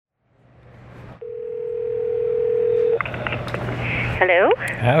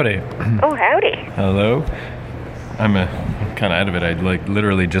Howdy. Oh, howdy. Hello. I'm kind of out of it. I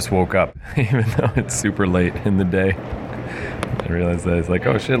literally just woke up, even though it's super late in the day. I realized that it's like,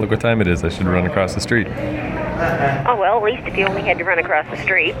 oh shit, look what time it is. I should run across the street. Oh, well, at least if you only had to run across the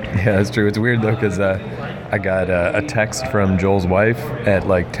street. Yeah, that's true. It's weird though, because I got a text from Joel's wife at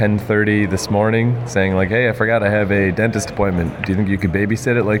like 10:30 this morning saying like, hey, I forgot I have a dentist appointment. Do you think you could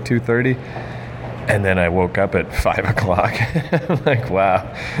babysit at like 2:30? And then I woke up at 5 o'clock. I'm like, wow.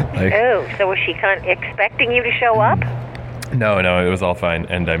 Like, Oh, so was she expecting you to show up? No, it was all fine.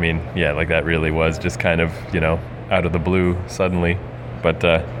 And I mean, yeah, like that really was just kind of, out of the blue suddenly. But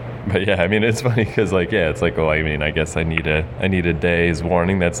yeah, I mean, it's funny because like, yeah, it's like, oh, I mean, I guess I need a day's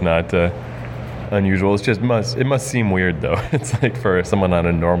warning. That's not unusual. It's just it must seem weird though. It's like for someone on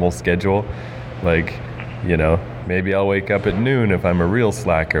a normal schedule, like, maybe I'll wake up at noon if I'm a real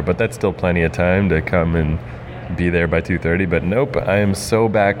slacker, but that's still plenty of time to come and be there by 2:30. But nope, I am so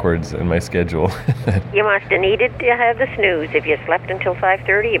backwards in my schedule. You must have needed to have the snooze. If you slept until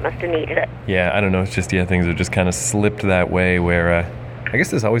 5:30, you must have needed it. Yeah, I don't know. It's just, things have just kind of slipped that way where I guess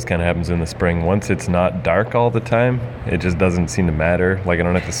this always kind of happens in the spring. Once it's not dark all the time, it just doesn't seem to matter. Like I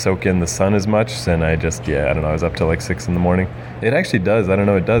don't have to soak in the sun as much. And I just, I don't know. I was up till like 6 in the morning. It actually does. I don't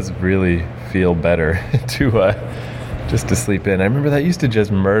know. It does really feel better to just to sleep in. I remember that used to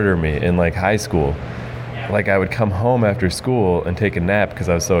just murder me in like high school. Like I would come home after school and take a nap because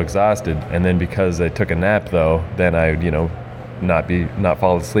I was so exhausted. And then because I took a nap though, then I would, not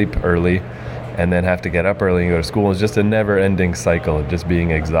fall asleep early and then have to get up early and go to school. It's just a never-ending cycle of just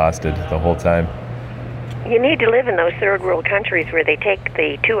being exhausted the whole time. You need to live in those third world countries where they take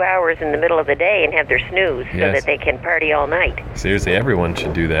the 2 hours in the middle of the day and have their snooze so that they can party all night. Seriously, everyone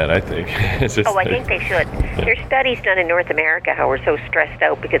should do that, I think. It's just I think they should. There's studies done in North America how we're so stressed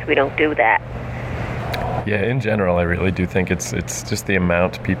out because we don't do that. Yeah, in general, I really do think it's just the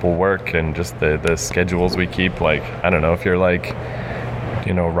amount people work and just the schedules we keep. Like, I don't know, if you're like,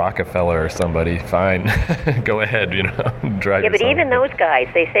 Rockefeller or somebody, fine, go ahead, drive. Yeah, but even those guys,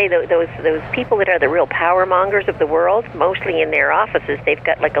 they say those people that are the real power mongers of the world, mostly in their offices, they've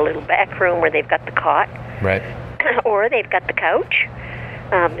got like a little back room where they've got the cot. Right. Or they've got the couch.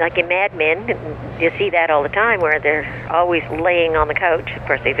 Like in Mad Men, you see that all the time where they're always laying on the couch. Of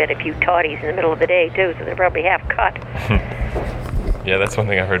course, they've had a few toddies in the middle of the day, too, so they're probably half cut. Yeah, that's one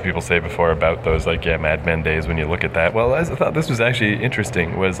thing I've heard people say before about those, Mad Men days when you look at that. Well, I thought this was actually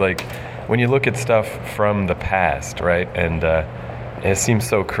interesting, was, when you look at stuff from the past, right, and it seems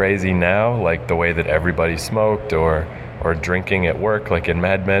so crazy now, like the way that everybody smoked or drinking at work, like in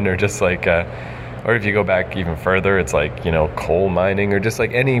Mad Men, or just or if you go back even further, it's coal mining or just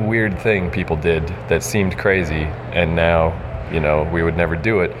any weird thing people did that seemed crazy, and now, we would never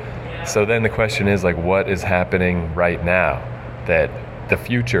do it. So then the question is, what is happening right now that the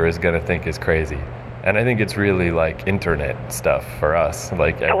future is going to think is crazy? And I think it's really internet stuff for us.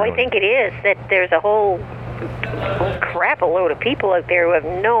 I think it is, that there's a whole crap a load of people out there who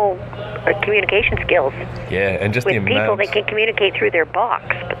have no communication skills. Yeah, and just with the amount. People, they can communicate through their box,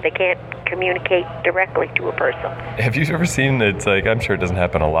 but they can't communicate directly to a person. Have you ever seen, it's I'm sure it doesn't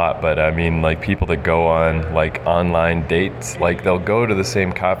happen a lot, but I mean people that go on online dates, they'll go to the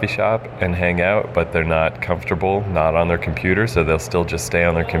same coffee shop and hang out, but they're not comfortable, not on their computer, so they'll still just stay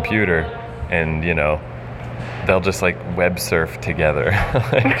on their computer and, they'll just web surf together.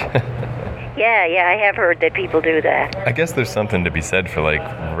 Yeah, I have heard that people do that. I guess there's something to be said for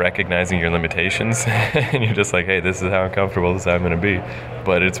recognizing your limitations and you're just hey, this is how I'm comfortable, this is how I'm going to be.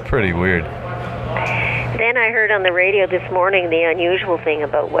 But it's pretty weird. Then I heard on the radio this morning the unusual thing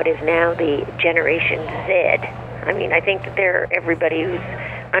about what is now the Generation Z. I mean, I think that they're everybody who's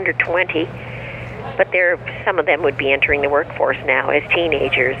under 20, but some of them would be entering the workforce now as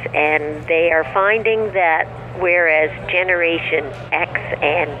teenagers, and they are finding that whereas Generation X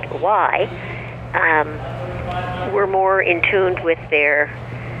and Y were more in tune with their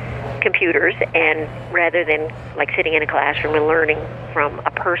computers, and rather than sitting in a classroom and learning from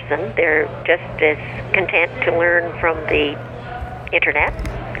a person, they're just as content to learn from the internet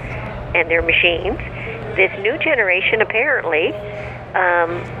and their machines. This new generation apparently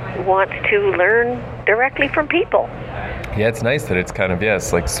wants to learn directly from people. Yeah, it's nice that it's kind of,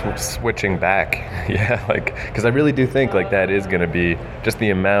 it's switching back. Yeah, because I really do think that is going to be just the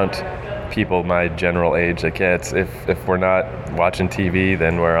amount people my general age, it's if we're not watching TV,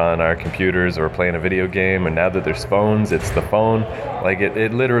 then we're on our computers or playing a video game, and now that there's phones, it's the phone.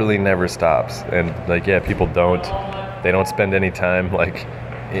 It literally never stops. And people don't spend any time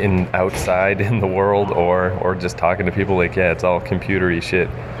outside in the world or just talking to people. It's all computery shit.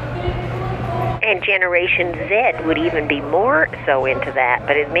 And Generation Z would even be more so into that,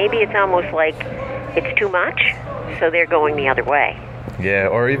 but maybe it's almost like it's too much, so they're going the other way. Yeah,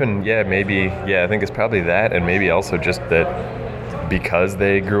 or even, maybe, I think it's probably that, and maybe also just that because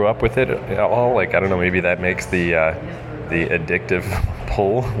they grew up with it all, like, I don't know, maybe that makes the addictive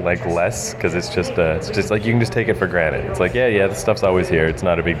pull, like, less, because it's just like, you can just take it for granted. It's like, this stuff's always here, it's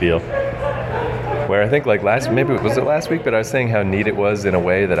not a big deal. Where I think, like, was it last week, but I was saying how neat it was in a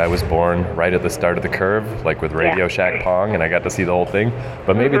way that I was born right at the start of the curve, like with Radio Shack Pong, and I got to see the whole thing.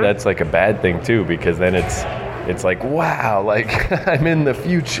 But maybe that's like a bad thing too, because then it's like, wow, like I'm in the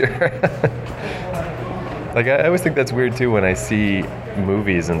future. Like, I always think that's weird too when I see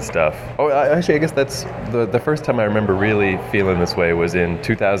movies and stuff. Oh, actually, I guess that's the first time I remember really feeling this way was in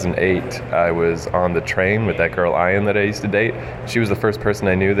 2008. I was on the train with that girl Ian that I used to date. She was the first person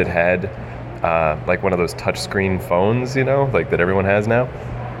I knew that had like one of those touchscreen phones, you know, like that everyone has now.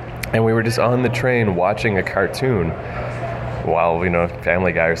 And we were just on the train watching a cartoon while, you know,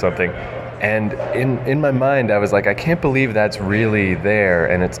 Family Guy or something. And in my mind, I was like, I can't believe that's really there,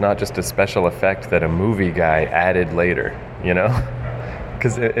 and it's not just a special effect that a movie guy added later, you know?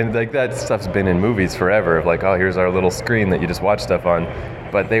 Because like that stuff's been in movies forever, of like, oh, here's our little screen that you just watch stuff on.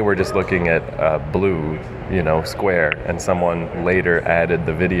 But they were just looking at a blue, you know, square, and someone later added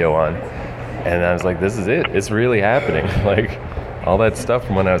the video on. And I was like, this is it. It's really happening. Like, all that stuff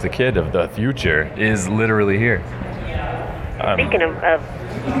from when I was a kid of the future is literally here. Speaking of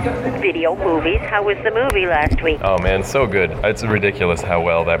video movies, how was the movie last week? Oh, man, so good. It's ridiculous how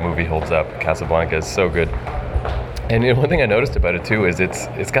well that movie holds up. Casablanca is so good. And you know, one thing I noticed about it, too, is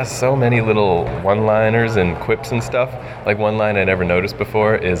it's got so many little one-liners and quips and stuff. Like, one line I never noticed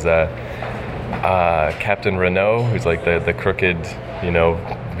before is Captain Renault, who's like the crooked, you know,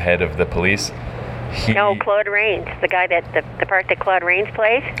 head of the police. Claude Rains, the guy the part that Claude Rains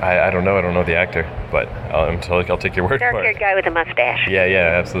plays. I don't know the actor, but I'll take your word for it. Dark-haired guy with a mustache.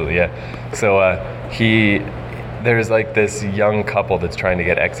 Yeah, absolutely, yeah. So there's like this young couple that's trying to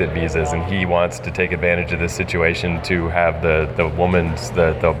get exit visas, and he wants to take advantage of this situation to have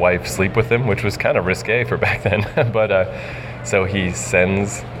the wife sleep with him, which was kind of risque for back then. But so he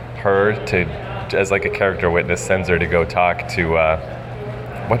sends her as like a character witness, sends her to go talk to.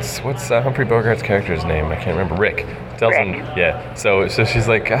 What's Humphrey Bogart's character's name? I can't remember. Rick. Tells him, yeah. So she's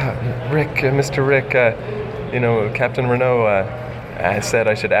like, Rick, Mr. Rick, you know, Captain Renault, I said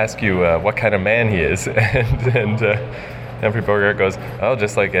I should ask you what kind of man he is. and Humphrey Bogart goes, oh,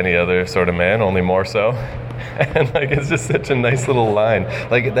 just like any other sort of man, only more so. And like, it's just such a nice little line.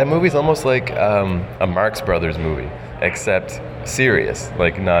 Like, that movie's almost like a Marx Brothers movie, except serious,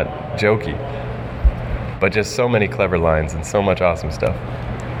 like not jokey. But just so many clever lines and so much awesome stuff.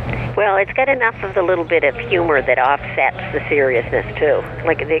 Well, it's got enough of the little bit of humor that offsets the seriousness, too.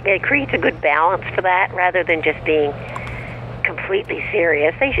 Like, it creates a good balance for that, rather than just being completely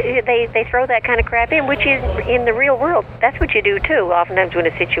serious. They throw that kind of crap in, which is, in the real world, that's what you do, too. Oftentimes when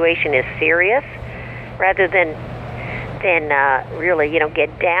a situation is serious, rather than really, you know,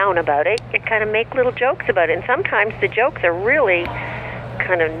 get down about it, you kind of make little jokes about it. And sometimes the jokes are really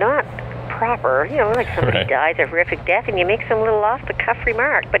kind of not proper, you know, like somebody dies a horrific death and you make some little off-the-cuff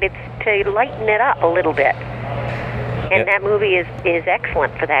remark, but it's to lighten it up a little bit. And that movie is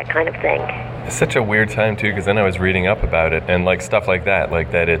excellent for that kind of thing. It's such a weird time, too, because then I was reading up about it, and, like, stuff like that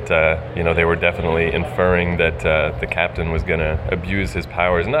it, you know, they were definitely inferring that the captain was going to abuse his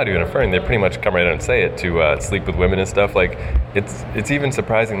powers. Not even inferring, they pretty much come right out and say it, to sleep with women and stuff. Like, it's even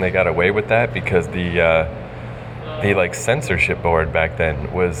surprising they got away with that, because the like censorship board back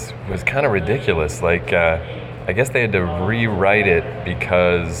then was kind of ridiculous. Like, I guess they had to rewrite it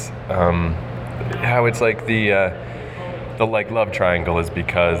because how it's like the like love triangle is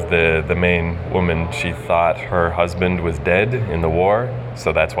because the main woman, she thought her husband was dead in the war,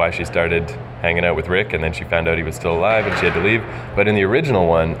 so that's why she started hanging out with Rick, and then she found out he was still alive and she had to leave. But in the original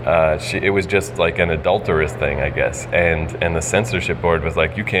one, it was just like an adulterous thing, I guess, and the censorship board was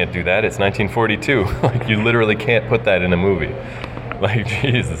like, you can't do that, it's 1942. Like, you literally can't put that in a movie. Like,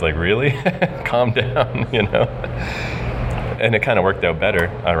 geez, it's like, really? Calm down, you know? And it kind of worked out better,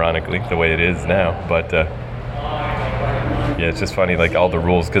 ironically, the way it is now, but yeah, it's just funny, like, all the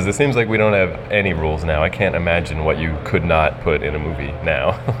rules, because it seems like we don't have any rules now. I can't imagine what you could not put in a movie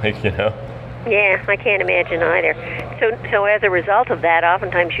now, like, you know? Yeah, I can't imagine either. So as a result of that,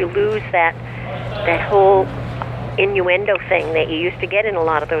 oftentimes you lose that whole innuendo thing that you used to get in a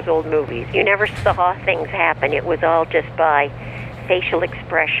lot of those old movies. You never saw things happen. It was all just by facial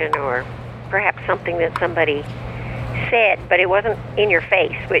expression or perhaps something that somebody said, but it wasn't in your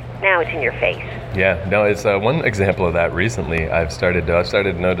face. But now it's in your face. Yeah, no, it's one example of that recently. I've started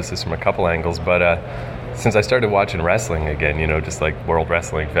to notice this from a couple angles, but since I started watching wrestling again, just like World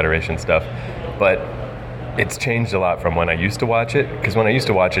Wrestling Federation stuff, but it's changed a lot from when I used to watch it, because when I used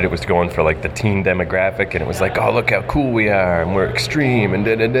to watch it, it was going for like the teen demographic, and it was like, oh, look how cool we are, and we're extreme, and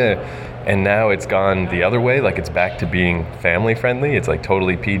da-da-da. And now it's gone the other way, like it's back to being family friendly. It's like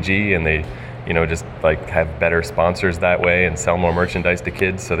totally PG, and they, just like have better sponsors that way and sell more merchandise to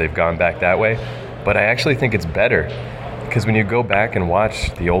kids, so they've gone back that way. But I actually think it's better, because when you go back and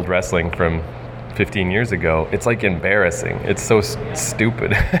watch the old wrestling from 15 years ago, it's like embarrassing. It's so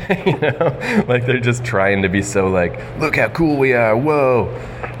stupid, like they're just trying to be so like, look how cool we are, whoa.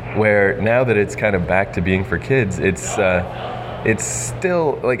 Where now that it's kind of back to being for kids, it's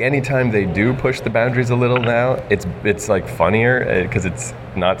still like anytime they do push the boundaries a little now, it's like funnier because it's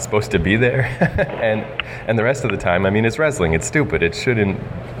not supposed to be there, and the rest of the time, I mean, it's wrestling. It's stupid. It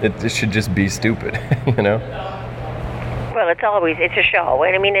should just be stupid, Well, it's a show,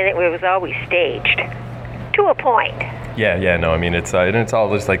 and I mean, and it was always staged to a point. Yeah, no, I mean, it's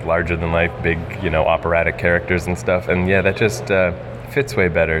all just like larger than life, big, operatic characters and stuff, and yeah, that just fits way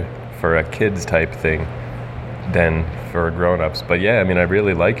better for a kids type thing than for grown-ups. But yeah, I mean, I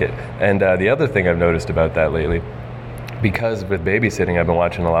really like it. And the other thing I've noticed about that lately, because with babysitting, I've been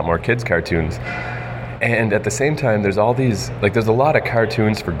watching a lot more kids cartoons. And at the same time, there's all these, like, there's a lot of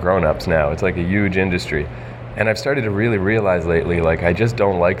cartoons for grown-ups now. It's like a huge industry. And I've started to really realize lately, like, I just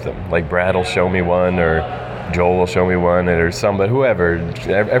don't like them. Like, Brad will show me one, or Joel will show me one, or somebody, whoever.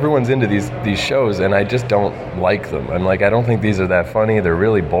 Everyone's into these shows, and I just don't like them. I'm like, I don't think these are that funny. They're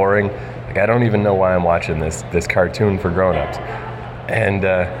really boring. Like, I don't even know why I'm watching this cartoon for grown-ups. And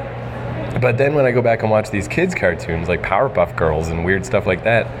but then when I go back and watch these kids cartoons, like Powerpuff Girls and weird stuff like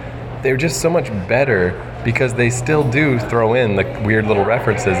that, they're just so much better because they still do throw in the weird little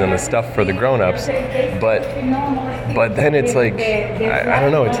references and the stuff for the grown-ups, but then it's like, I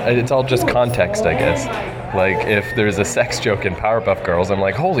don't know, it's all just context, I guess. Like, if there's a sex joke in Powerpuff Girls, I'm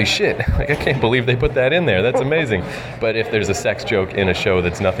like, holy shit, like, I can't believe they put that in there, that's amazing. But if there's a sex joke in a show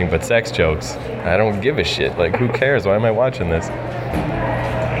that's nothing but sex jokes, I don't give a shit. Like, who cares? Why am I watching this?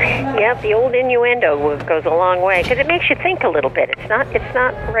 Yep, the old innuendo goes a long way, because it makes you think a little bit. It's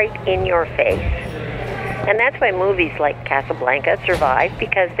not right in your face. And that's why movies like Casablanca survive,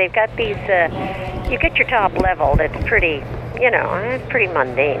 because they've got these, you get your top level that's pretty, it's pretty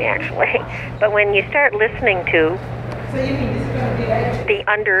mundane, actually. But when you start listening to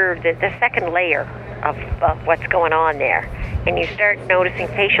the second layer of what's going on there, and you start noticing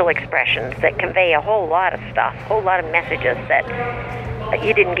facial expressions that convey a whole lot of stuff, a whole lot of messages that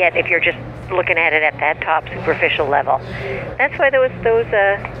you didn't get if you're just looking at it at that top superficial level. That's why those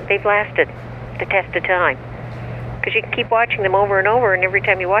they've lasted the test of time, because you can keep watching them over and over, and every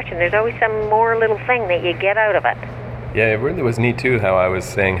time you watch them, there's always some more little thing that you get out of it. Yeah, it really was neat too. How I was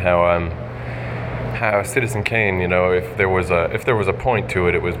saying how Citizen Kane, if there was a point to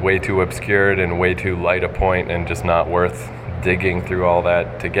it, it was way too obscured and way too light a point, and just not worth digging through all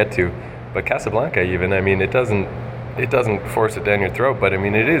that to get to. But Casablanca, even, I mean, it doesn't force it down your throat, but I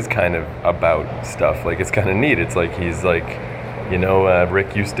mean, it is kind of about stuff. Like, it's kind of neat. It's like he's like,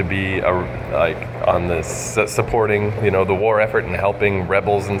 Rick used to be on the supporting, the war effort and helping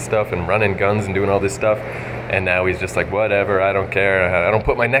rebels and stuff and running guns and doing all this stuff, and now he's just like, whatever, I don't care, I don't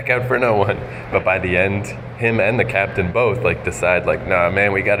put my neck out for no one. But by the end, him and the captain both like decide, like, nah,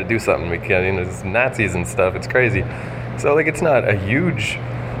 man, we got to do something. We can't, it's Nazis and stuff. It's crazy. So like, it's not a huge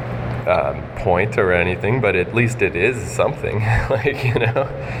point or anything, but at least it is something. Like,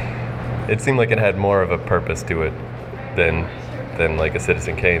 it seemed like it had more of a purpose to it than like a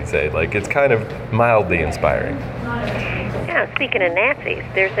Citizen Kane, say. Like, it's kind of mildly inspiring. Yeah, speaking of Nazis,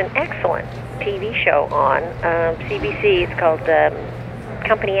 there's an excellent TV show on CBC. It's called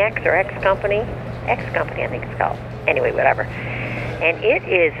Company X, or X Company, I think it's called. Anyway, whatever. And it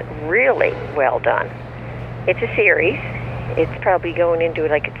is really well done. It's a series. It's probably going into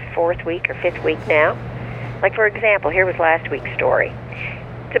like its 4th week or 5th week now. Like, for example, here was last week's story.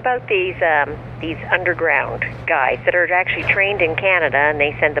 It's about these underground guys that are actually trained in Canada, and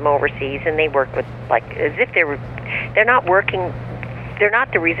they send them overseas, and they work with, like, as if they're not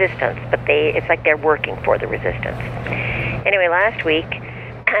the resistance, but it's like they're working for the resistance. Anyway, last week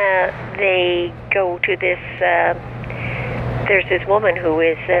they go to this. There's this woman who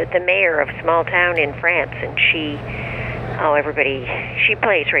is the mayor of a small town in France, and she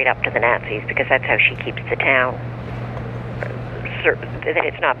plays right up to the Nazis, because that's how she keeps the town, that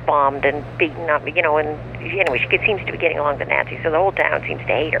it's not bombed and beaten up, and anyway, she seems to be getting along with the Nazis, so the whole town seems to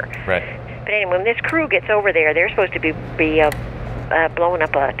hate her. Right. But But anyway, when this crew gets over there, they're supposed to be blowing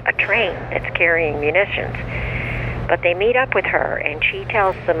up a train that's carrying munitions. But they meet up with her, and she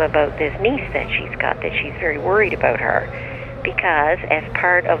tells them about this niece that she's got, that she's very worried about her, because as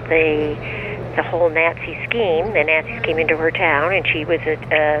part of the whole Nazi scheme, the Nazis came into her town, and she was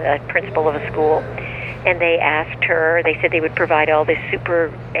a principal of a school, and they asked her, they said they would provide all this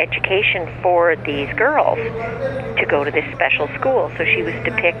super education for these girls to go to this special school. So she was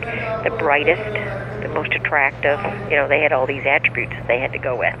to pick the brightest, the most attractive, they had all these attributes that they had to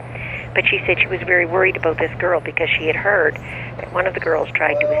go with. But she said she was very worried about this girl because she had heard that one of the girls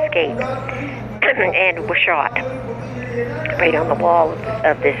tried to escape and was shot right on the wall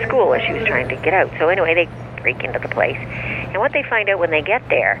of this school as she was trying to get out. So anyway, they break into the place. And what they find out when they get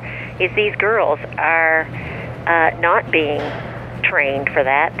there is these girls are not being trained for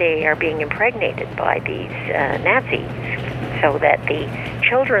that. They are being impregnated by these Nazis, so that the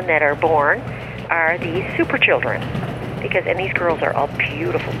children that are born are these super children. And these girls are all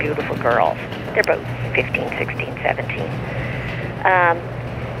beautiful, beautiful girls. They're about 15, 16, 17.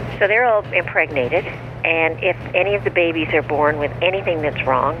 So they're all impregnated, and if any of the babies are born with anything that's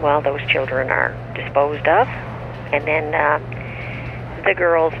wrong, well, those children are disposed of, and then the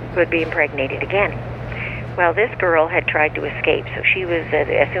girls would be impregnated again. Well, this girl had tried to escape, so she was,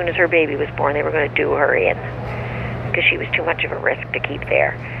 as soon as her baby was born, they were going to do her in, because she was too much of a risk to keep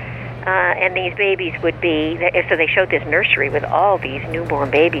there. And these babies would be, so they showed this nursery with all these newborn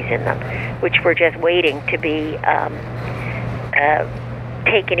babies in them, which were just waiting to be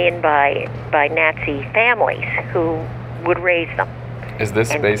taken in by Nazi families who would raise them. Is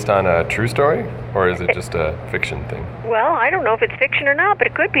this based on a true story, or is it just a fiction thing? Well, I don't know if it's fiction or not, but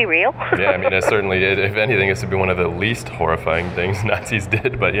it could be real. Yeah, I mean, it certainly, if anything, this would be one of the least horrifying things Nazis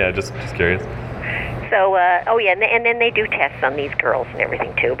did, but yeah, just curious. So, and then they do tests on these girls and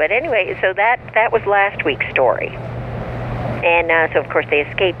everything too. But anyway, so that was last week's story. And so, of course, they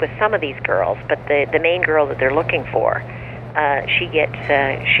escape with some of these girls, but the main girl that they're looking for, she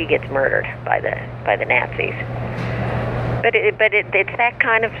gets murdered by the Nazis. But it's that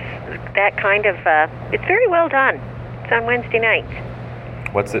kind of it's very well done. It's on Wednesday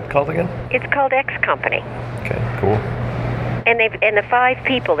nights. What's it called again? It's called X Company. Okay, cool. And the 5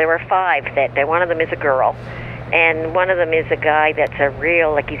 people, there were 5 that one of them is a girl, and one of them is a guy that's he's a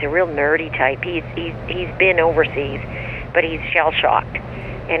real nerdy type. He's been overseas, but he's shell shocked,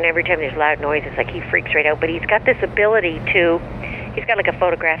 and every time there's loud noises, like he freaks right out. But he's got this ability he's got like a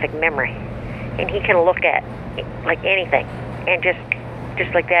photographic memory, and he can look at like anything, and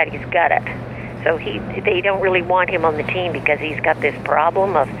just like that, he's got it. So they don't really want him on the team because he's got this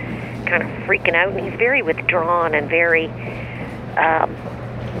problem of kind of freaking out, and he's very withdrawn and very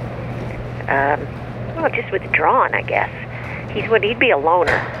just withdrawn, I guess. He'd be a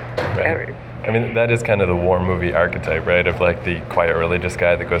loner. Right. I mean, that is kind of the war movie archetype, right? Of like the quiet religious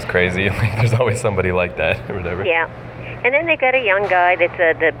guy that goes crazy. Like, there's always somebody like that or whatever. Yeah. And then they got a young guy that's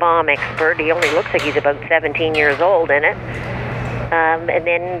the bomb expert. He only looks like he's about 17 years old in it. And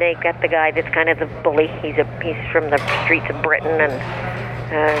then they got the guy that's kind of the bully. He's from the streets of Britain,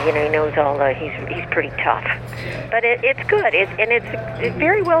 and he knows all the. He's pretty tough. But it's good. It's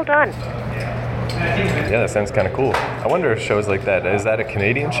very well done. Yeah, that sounds kind of cool. I wonder if shows like that, is that a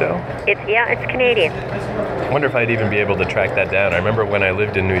Canadian show? It's Canadian. I wonder if I'd even be able to track that down. I remember when I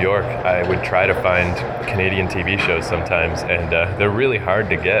lived in New York, I would try to find Canadian TV shows sometimes, and they're really hard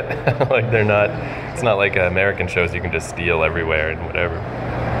to get. Like it's not like American shows you can just steal everywhere and whatever.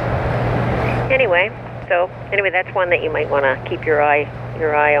 Anyway, that's one that you might want to keep your eye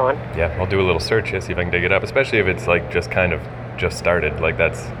on. Yeah, I'll do a little search, see if I can dig it up, especially if it's like just kind of just started. Like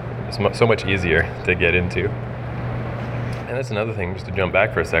that's so much easier to get into. And that's another thing, just to jump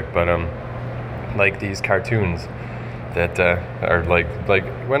back for a sec, but like these cartoons that are like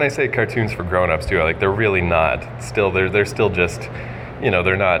when I say cartoons for grown-ups too, like they're really not. Still, they're still just,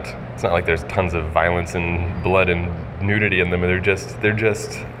 they're not. It's not like there's tons of violence and blood and nudity in them. They're just.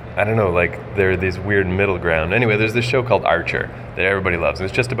 I don't know, like they're this weird middle ground. Anyway, there's this show called Archer that everybody loves. And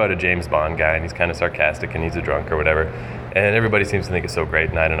it's just about a James Bond guy, and he's kind of sarcastic, and he's a drunk or whatever. And everybody seems to think it's so great,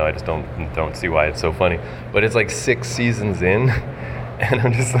 and I don't know, I just don't see why it's so funny. But it's like 6 seasons in, and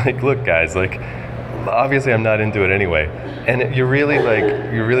I'm just like, look, guys, like, obviously I'm not into it anyway. And you really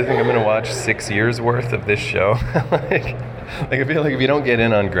think I'm gonna watch 6 years worth of this show? like I feel like if you don't get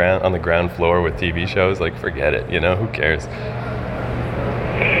in on the ground floor with TV shows, like, forget it. Who cares?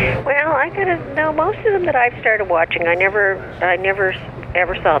 Well, I gotta know, most of them that I've started watching, I never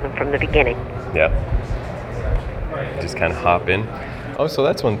ever saw them from the beginning. Yeah. Just kind of hop in. Oh, so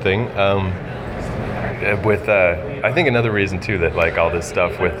that's one thing. I think another reason too that like all this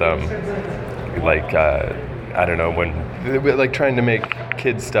stuff with like I don't know, when like trying to make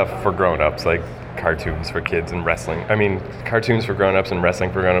kids stuff for grown-ups, like cartoons for kids and wrestling. I mean, cartoons for grown-ups and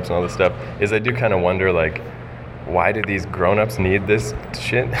wrestling for grown-ups and all this stuff, is I do kind of wonder, like, why do these grown-ups need this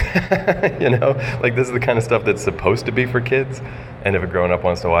shit? You know, like this is the kind of stuff that's supposed to be for kids, and if a grown-up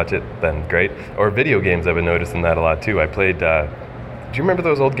wants to watch it, then great. Or video games, I've been noticing that a lot too. I played, do you remember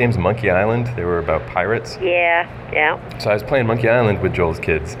those old games, Monkey Island? They were about pirates. Yeah. So I was playing Monkey Island with Joel's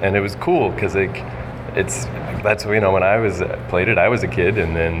kids, and it was cool because that's, you know, when I played it, I was a kid,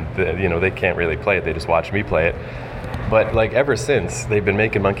 and then you know, they can't really play it, they just watch me play it. But like ever since, they've been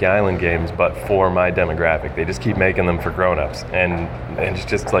making Monkey Island games, but for my demographic. They just keep making them for grown-ups, and it's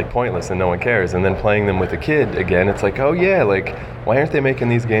just like pointless, and no one cares. And then playing them with a kid again, it's like, oh yeah, like why aren't they making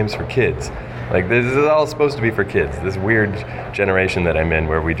these games for kids? Like this is all supposed to be for kids. This weird generation that I'm in,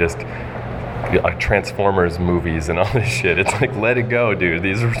 where we just Transformers movies and all this shit. It's like, let it go, dude.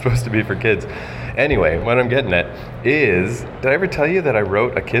 These are supposed to be for kids. Anyway, what I'm getting at is, did I ever tell you that I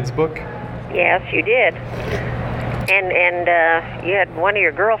wrote a kid's book? Yes, you did. And you had one of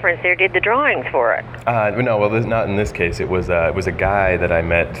your girlfriends there did the drawings for it. No, well, not in this case. It was a guy that I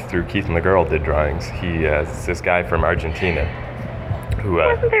met through Keith and the Girl did drawings. It's this guy from Argentina. Who,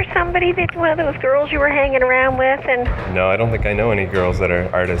 wasn't there somebody that one of those girls you were hanging around with? And no, I don't think I know any girls that are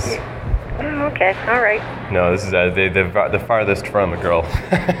artists. Oh, okay, all right. No, this is the farthest from a girl.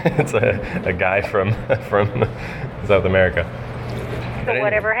 It's a guy from South America. So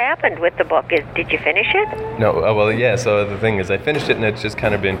whatever happened with the book? Did you finish it? No, well, yeah, so the thing is, I finished it, and it's just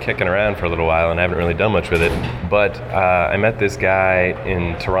kind of been kicking around for a little while, and I haven't really done much with it. But I met this guy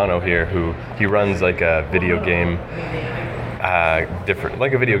in Toronto here he runs like a video game,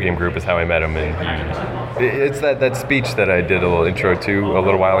 like a video game group is how I met him. And it's that speech that I did a little intro to a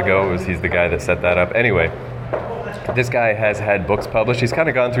little while ago. He's the guy that set that up. Anyway, this guy has had books published. He's kind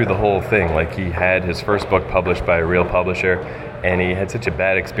of gone through the whole thing. Like, he had his first book published by a real publisher, and he had such a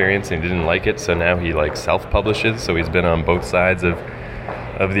bad experience and he didn't like it, so now he like self-publishes. So he's been on both sides of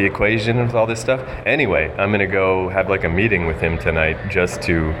the equation with all this stuff. Anyway, I'm gonna go have like a meeting with him tonight just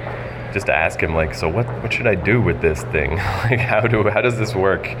to ask him, like, so what should I do with this thing? Like, how does this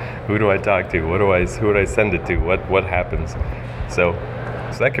work? Who do I talk to? Who do I send it to? What happens? So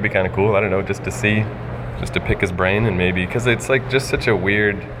that could be kind of cool. I don't know, just to pick his brain, and maybe because it's like just such a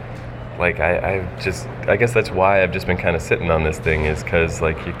weird, like, I guess that's why I've just been kind of sitting on this thing, is because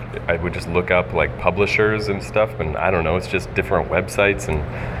like I would just look up like publishers and stuff, and I don't know, it's just different websites, and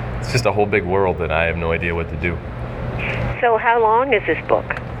it's just a whole big world that I have no idea what to do. So how long is this book?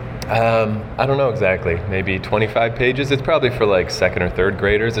 I don't know exactly. Maybe 25 pages. It's probably for like second or third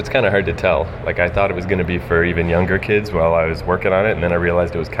graders. It's kind of hard to tell. Like, I thought it was going to be for even younger kids while I was working on it, and then I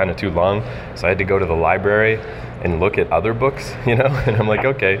realized it was kind of too long. So I had to go to the library and look at other books, you know? And I'm like,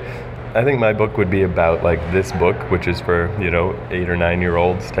 okay, I think my book would be about like this book, which is for, 8 or 9 year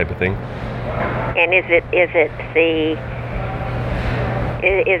olds type of thing. And is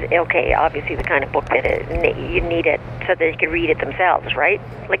okay, obviously the kind of book that you need it so they could read it themselves, right?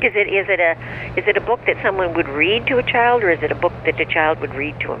 Like, is it a book that someone would read to a child, or is it a book that the child would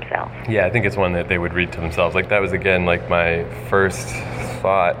read to himself? Yeah, I think it's one that they would read to themselves. Like, that was, again, like my first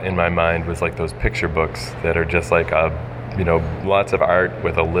thought in my mind was like those picture books that are just like lots of art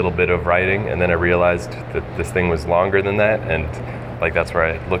with a little bit of writing, and then I realized that this thing was longer than that, and like that's where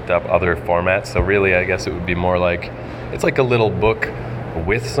I looked up other formats. So really, I guess it would be more like, it's like a little book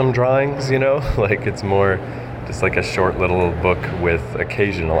with some drawings, like it's more just like a short little book with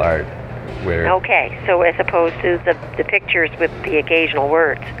occasional art. Okay, so as opposed to the pictures with the occasional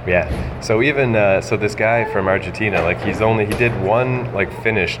words. Yeah. So even so this guy from Argentina, like he did one like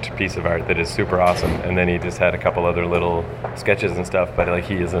finished piece of art that is super awesome, and then he just had a couple other little sketches and stuff, but like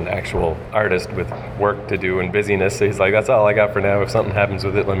he is an actual artist with work to do and busyness, so he's like, that's all I got for now. If something happens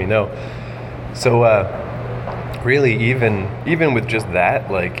with it, let me know. So really, even with just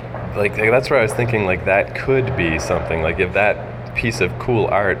that, like that's where I was thinking, like that could be something. Like if that piece of cool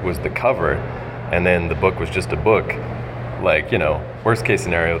art was the cover and then the book was just a book, like, worst case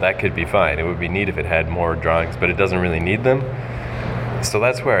scenario, that could be fine. It would be neat if it had more drawings, but it doesn't really need them. So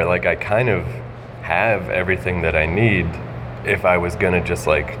that's where like I kind of have everything that I need if I was gonna just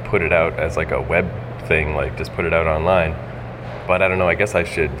like put it out as like a web thing, like just put it out online. But I don't know, I guess I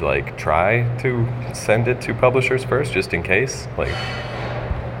should like try to send it to publishers first, just in case. Like,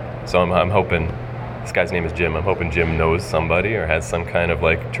 so I'm hoping, this guy's name is Jim, I'm hoping Jim knows somebody or has some kind of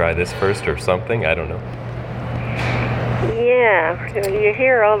like, try this first or something, I don't know. Yeah, you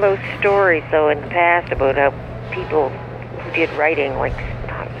hear all those stories though in the past about how people who did writing, like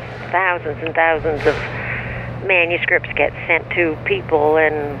thousands and thousands of manuscripts get sent to people,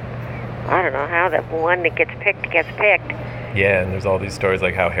 and I don't know how the one that gets picked gets picked. Yeah, and there's all these stories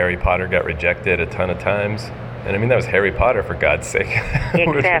like how Harry Potter got rejected a ton of times. And I mean, that was Harry Potter, for God's sake. Who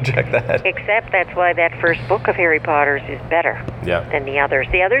would reject that? Except that's why that first book of Harry Potter's is better than the others.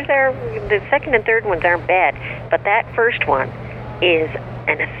 The others the second and third ones aren't bad, but that first one is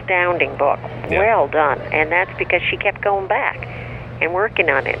an astounding book. Yeah. Well done. And that's because she kept going back and working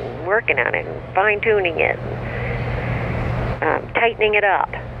on it and fine-tuning it, and, tightening it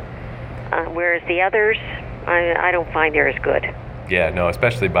up. Whereas the others, I don't find they're as good. Yeah, no,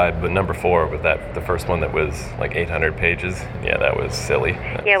 especially by the number 4 with the first one that was like 800 pages. Yeah, that was silly.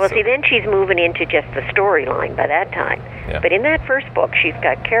 See, then she's moving into just the storyline by that time. Yeah. But in that first book, she's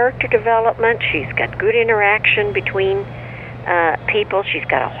got character development, she's got good interaction between people, she's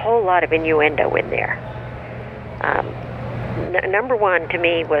got a whole lot of innuendo in there. Number 1 to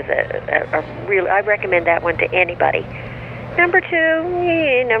me was a real, I recommend that one to anybody. Number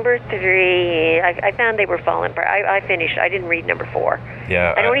 2, number 3, I found they were falling apart. I finished, I didn't read number 4.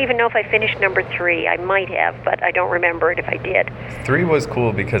 Yeah. I don't even know if I finished number 3. I might have, but I don't remember it if I did. 3 was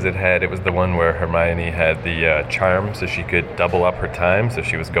cool because it was the one where Hermione had the charm so she could double up her time, so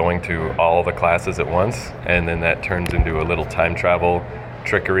she was going to all the classes at once, and then that turns into a little time travel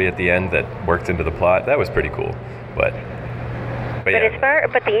trickery at the end that worked into the plot. That was pretty cool, but yeah.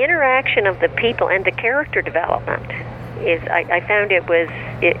 But the interaction of the people and the character development I found it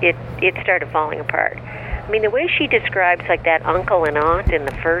started falling apart. I mean, the way she describes like that uncle and aunt in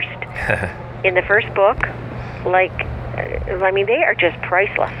the first book, like, I mean, they are just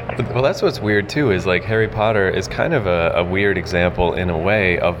priceless. Well, that's what's weird too, is like Harry Potter is kind of a weird example in a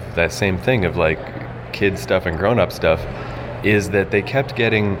way of that same thing of like kid stuff and grown-up stuff, is that they kept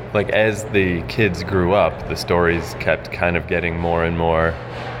getting, like, as the kids grew up, the stories kept kind of getting more and more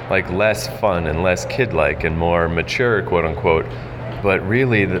like less fun and less kid-like and more mature, quote-unquote. But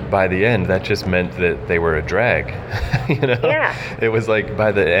really, by the end, that just meant that they were a drag, you know? Yeah. It was like,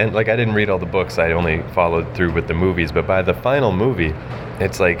 by the end, like, I didn't read all the books, I only followed through with the movies, but by the final movie,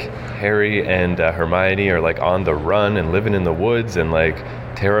 it's like Harry and Hermione are, like, on the run and living in the woods and, like,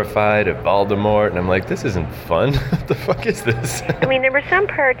 terrified of Voldemort, and I'm like, this isn't fun. What the fuck is this? I mean, there were some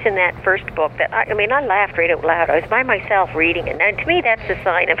parts in that first book that, I laughed right out loud. I was by myself reading it, and to me that's the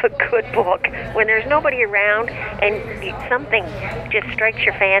sign of a good book, when there's nobody around and something just strikes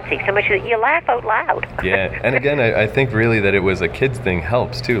your fancy so much that you laugh out loud. Yeah, and again, I think really that it was a kid's thing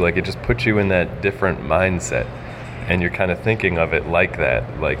helps too, like it just puts you in that different mindset. And you're kind of thinking of it like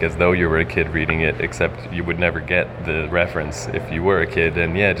that, like as though you were a kid reading it, except you would never get the reference if you were a kid.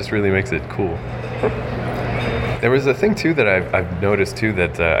 And yeah, it just really makes it cool. There was a thing too that I've noticed too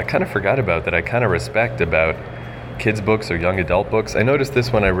that I kind of forgot about, that I kind of respect about kids' books or young adult books. I noticed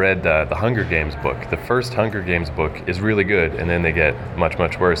this when I read the Hunger Games book. The first Hunger Games book is really good, and then they get much,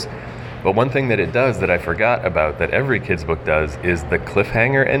 much worse. But one thing that it does that I forgot about, that every kid's book does, is the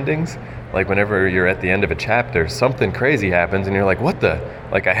cliffhanger endings. Like whenever you're at the end of a chapter, something crazy happens and you're like, what the?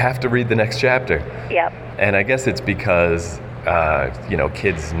 Like, I have to read the next chapter. Yep. And I guess it's because,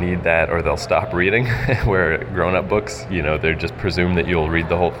 kids need that or they'll stop reading, where grown-up books, they just presume that you'll read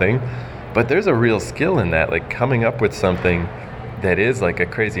the whole thing. But there's a real skill in that, like coming up with something that is like a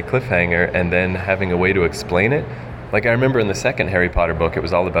crazy cliffhanger and then having a way to explain it. Like, I remember in the second Harry Potter book, it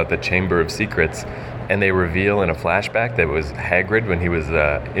was all about the Chamber of Secrets, and they reveal in a flashback that it was Hagrid, when he was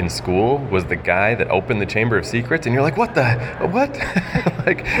in school, was the guy that opened the Chamber of Secrets, and you're like, what?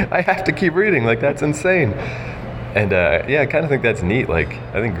 Like, I have to keep reading, like, that's insane. And, I kind of think that's neat. Like,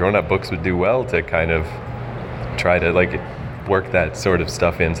 I think grown-up books would do well to kind of try to, like, work that sort of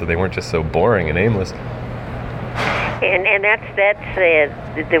stuff in so they weren't just so boring and aimless. And that's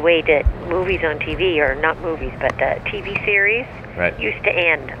the way that movies on TV, or not movies, but TV series, right, used to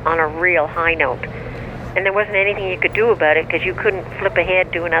end on a real high note. And there wasn't anything you could do about it, because you couldn't flip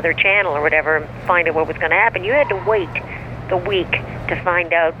ahead to another channel or whatever and find out what was going to happen. You had to wait the week to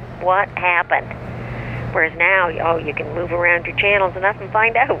find out what happened. Whereas now, you can move around your channels enough and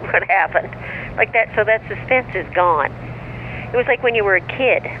find out what happened. Like that, so that suspense is gone. It was like when you were a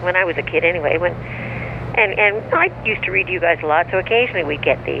kid, when I was a kid anyway, And I used to read to you guys a lot, so occasionally we'd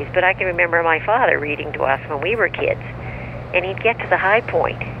get these, but I can remember my father reading to us when we were kids, and he'd get to the high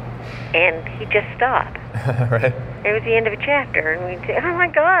point, and he'd just stop. Right. It was the end of a chapter, and we'd say, oh my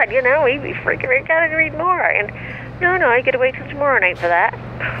God, we'd be freaking, we gotta read more, and no, you gotta wait till tomorrow night for that.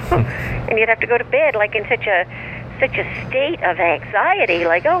 And you'd have to go to bed, like in such a state of anxiety,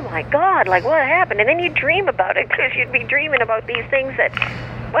 like, oh my God, like what happened? And then you'd dream about it, because you'd be dreaming about these things that,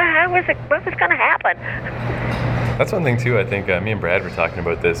 well, what was going to happen? That's one thing too. I think me and Brad were talking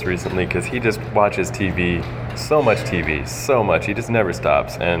about this recently because he just watches TV, so much TV, so much. He just never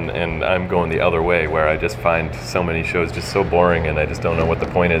stops, and I'm going the other way where I just find so many shows just so boring, and I just don't know what the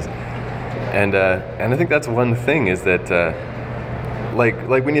point is. And I think that's one thing is that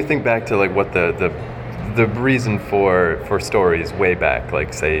like when you think back to like what the reason for stories way back,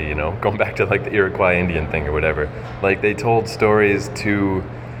 like say, you know, going back to like the Iroquois Indian thing or whatever, like they told stories to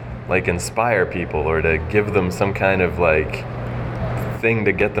like inspire people or to give them some kind of like thing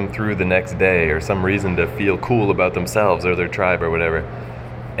to get them through the next day or some reason to feel cool about themselves or their tribe or whatever.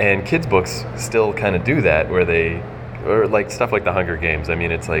 And kids books still kind of do that, where they, or like stuff like the Hunger Games. I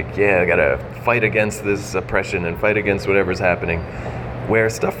mean, it's like, yeah, I gotta fight against this oppression and fight against whatever's happening. Where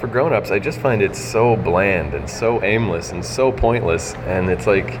stuff for grown-ups, I just find it so bland and so aimless and so pointless. And it's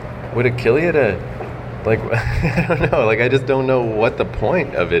like, would it kill you to, like, I don't know, like I just don't know what the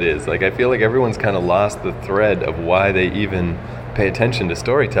point of it is. Like I feel like everyone's kind of lost the thread of why they even pay attention to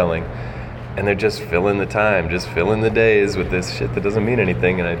storytelling. And they're just filling the time, just filling the days with this shit that doesn't mean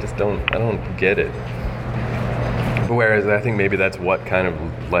anything, and I don't get it. Whereas I think maybe that's what kind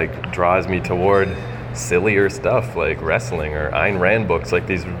of like draws me toward sillier stuff like wrestling or Ayn Rand books, like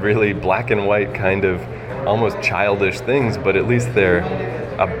these really black and white kind of almost childish things, but at least they're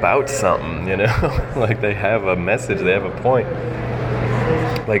about something, you know? Like they have a message, they have a point.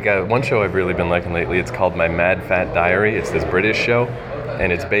 Like one show I've really been liking lately, it's called My Mad Fat Diary. It's this British show,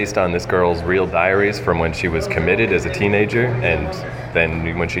 and it's based on this girl's real diaries from when she was committed as a teenager, and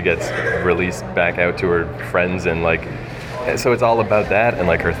then when she gets released back out to her friends, and like, so it's all about that, and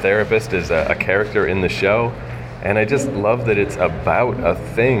like her therapist is a character in the show, and I just love that it's about a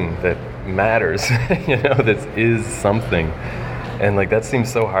thing that matters, you know, that is something. And like that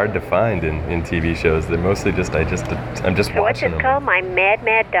seems so hard to find in TV shows. They're mostly just I'm just so watching them. So what's it called? My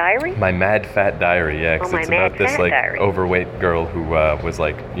Mad Diary? My Mad Fat Diary, yeah. Because it's about this like diary. overweight girl who was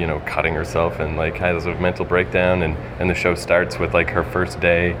like, you know, cutting herself and like has a mental breakdown. And the show starts with like her first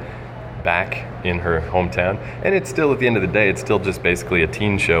day back in her hometown. And it's still, at the end of the day, it's still just basically a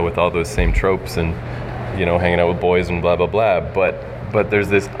teen show with all those same tropes and, you know, hanging out with boys and blah, blah, blah. But there's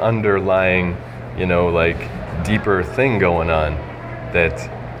this underlying, you know, like deeper thing going on that,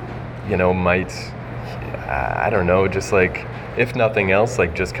 you know, might, I don't know, just like, if nothing else,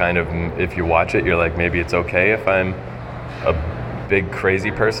 like just kind of, if you watch it, you're like, maybe it's okay if I'm a big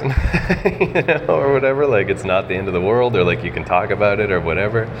crazy person, you know, or whatever, like it's not the end of the world, or like you can talk about it or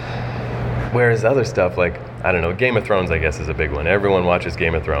whatever. Whereas other stuff, like, I don't know, Game of Thrones, I guess, is a big one. Everyone watches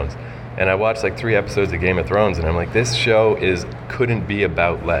Game of Thrones. And I watched like 3 episodes of Game of Thrones, and I'm like, this show couldn't be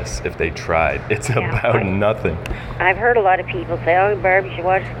about less if they tried. It's about nothing. I've heard a lot of people say, "Oh, Barb, you should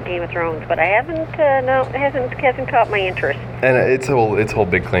watch Game of Thrones," but I haven't. No, it hasn't caught my interest. And its whole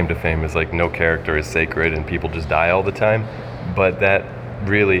big claim to fame is like no character is sacred, and people just die all the time. But that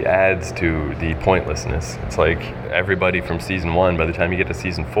really adds to the pointlessness. It's like everybody from season 1, by the time you get to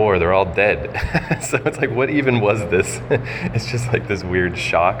season 4, they're all dead. So it's like, what even was this? It's just like this weird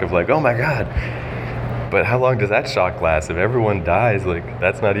shock of like, oh my god. But how long does that shock last? If everyone dies, like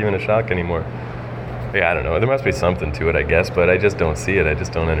that's not even a shock anymore. Yeah, I don't know. There must be something to it, I guess, but I just don't see it. I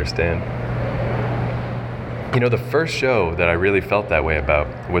just don't understand. You know, the first show that I really felt that way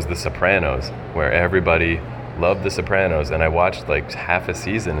about was The Sopranos, where everybody loved The Sopranos, and I watched like half a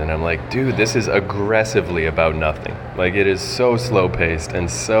season, and I'm like, dude, this is aggressively about nothing. Like, it is so slow-paced and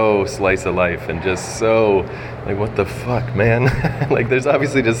so slice of life and just so, like, what the fuck, man? Like, there's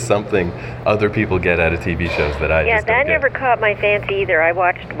obviously just something other people get out of TV shows that I just don't that get. never caught my fancy either. I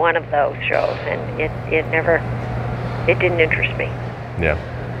watched one of those shows, and it didn't interest me. Yeah.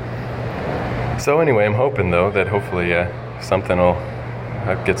 So anyway, I'm hoping, though, that hopefully something will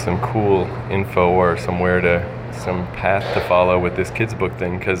get some cool info or some path to follow with this kids book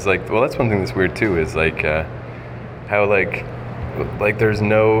thing, because like, well, that's one thing that's weird too, is like how like there's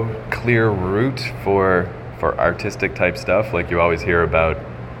no clear route for artistic type stuff. Like you always hear about,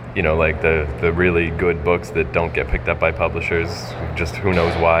 you know, like the really good books that don't get picked up by publishers, just who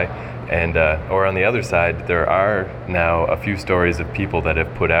knows why. And or on the other side, there are now a few stories of people that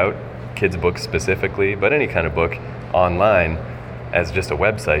have put out kids books specifically, but any kind of book online as just a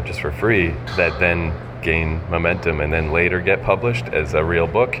website, just for free, that then gain momentum and then later get published as a real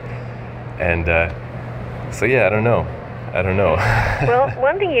book. And so yeah, I don't know. Well,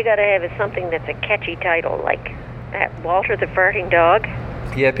 one thing you gotta have is something that's a catchy title, like that Walter the Farting Dog.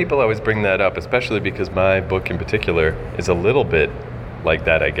 Yeah, people always bring that up, especially because my book in particular is a little bit like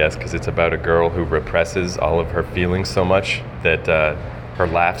that, I guess, because it's about a girl who represses all of her feelings so much that her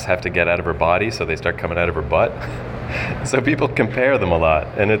laughs have to get out of her body, so they start coming out of her butt. So people compare them a lot,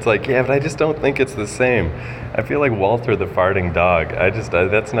 and it's like, yeah, but I just don't think it's the same. I feel like Walter the Farting Dog.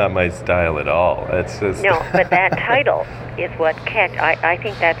 That's not my style at all. It's just No, but that title is what I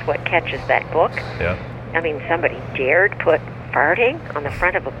think that's what catches that book. Yeah. I mean, somebody dared put farting on the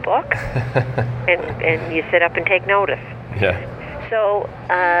front of a book, and you sit up and take notice. Yeah. So,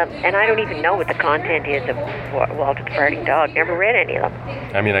 and I don't even know what the content is of Walter the Farting Dog. Never read any of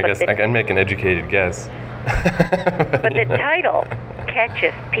them. I mean, I guess I can make an educated guess. But the title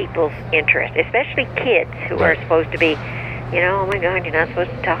catches people's interest, especially kids who are supposed to be, oh my God, you're not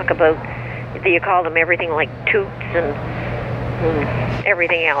supposed to talk about, you call them everything like toots and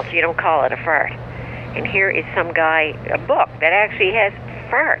everything else. You don't call it a fart. And here is some guy, a book that actually has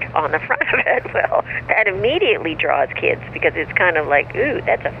fart on the front of it. Well, that immediately draws kids because it's kind of like, ooh,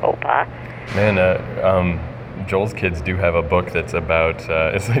 that's a faux pas. Man, Joel's kids do have a book that's about,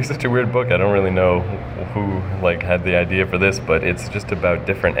 it's like such a weird book. I don't really know who had the idea for this, but it's just about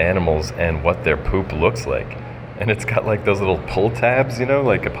different animals and what their poop looks like. And it's got those little pull tabs,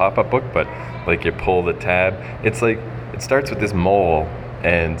 like a pop-up book, but you pull the tab. It's it starts with this mole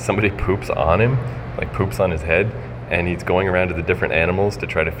and somebody poops on him, poops on his head. And he's going around to the different animals to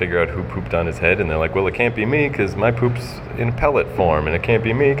try to figure out who pooped on his head. And they're like, well, it can't be me because my poop's in pellet form. And it can't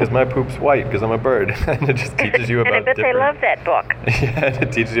be me because my poop's white because I'm a bird. And it just teaches you about and I bet they love that book. Yeah, and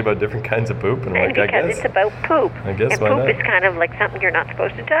it teaches you about different kinds of poop. And I'm like, because it's about poop. I guess and why poop not? is kind of like something you're not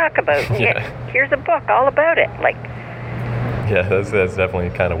supposed to talk about. And Yeah. yet, here's a book all about it. Yeah, that's definitely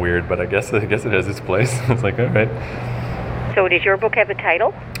kind of weird. But I guess it has its place. It's like, all right. So does your book have a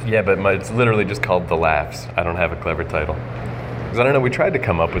title? Yeah, but it's literally just called The Laughs. I don't have a clever title. Because I don't know, we tried to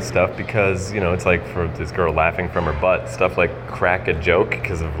come up with stuff because, it's for this girl laughing from her butt, stuff like crack a joke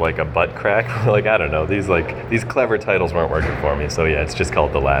because of a butt crack. I don't know, these clever titles weren't working for me. So yeah, it's just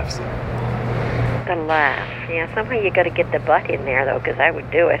called The Laughs. The Laugh. Yeah, somehow you got to get the butt in there though, because I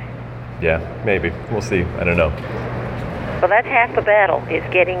would do it. Yeah, maybe. We'll see. I don't know. Well, that's half the battle, is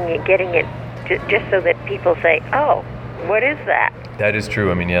getting it just so that people say, oh, what is that? That is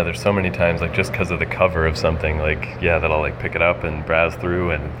true. I mean, yeah, there's so many times, just because of the cover of something, that I'll, pick it up and browse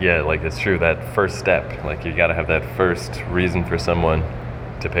through, and, yeah, it's true, that first step, you gotta have that first reason for someone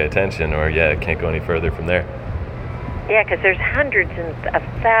to pay attention, or, yeah, it can't go any further from there. Yeah, because there's hundreds of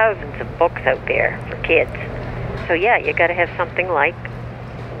thousands of books out there for kids. So, yeah, you gotta have something like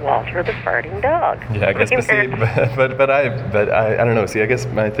Walter the Farting Dog. Yeah, I guess, but I don't know. See, I guess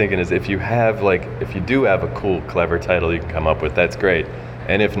my thinking is if you do have a cool, clever title you can come up with, that's great.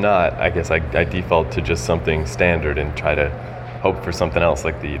 And if not, I guess I default to just something standard and try to hope for something else,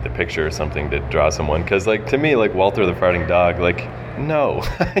 like the picture or something to draw someone. Because, to me, Walter the Farting Dog, no,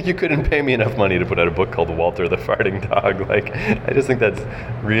 you couldn't pay me enough money to put out a book called Walter the Farting Dog. I just think that's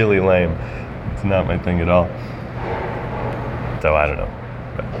really lame. It's not my thing at all. So I don't know.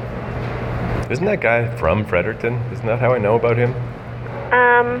 Isn't that guy from Fredericton? Isn't that how I know about him?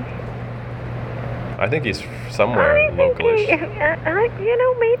 I think he's somewhere localish.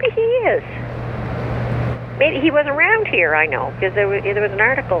 Maybe he is. Maybe he was around here, I know, because there was an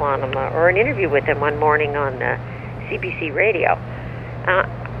article on him or an interview with him one morning on CBC Radio.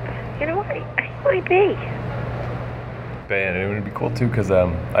 He might be. And it would be cool too because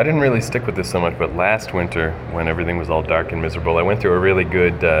I didn't really stick with this so much, but last winter when everything was all dark and miserable, I went through a really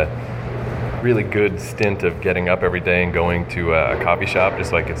good stint of getting up every day and going to a coffee shop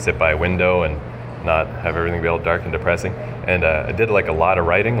just so I could sit by a window and not have everything be all dark and depressing. And I did a lot of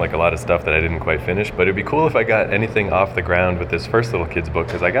writing, a lot of stuff that I didn't quite finish, but it'd be cool if I got anything off the ground with this first little kids book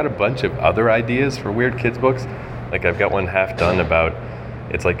because I got a bunch of other ideas for weird kids books. I've got one half done about,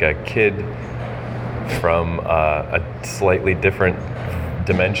 it's a kid from a slightly different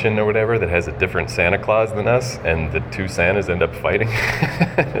dimension or whatever that has a different Santa Claus than us, and the two Santas end up fighting.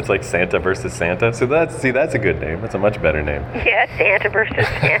 It's like Santa versus Santa. So that's a good name. That's a much better name. Yeah, Santa versus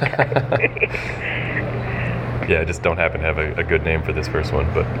Santa. Yeah, I just don't happen to have a good name for this first one,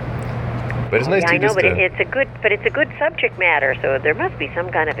 but it's nice to I know, just. It's a good subject matter, so there must be some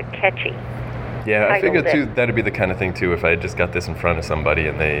kind of a catchy. Yeah, I figured too that'd be the kind of thing too. If I just got this in front of somebody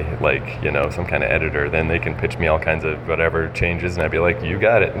and they some kind of editor, then they can pitch me all kinds of whatever changes, and I'd be like, you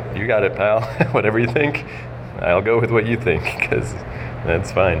got it, pal. Whatever you think, I'll go with what you think because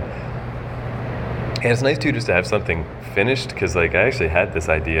that's fine. And it's nice too just to have something finished because I actually had this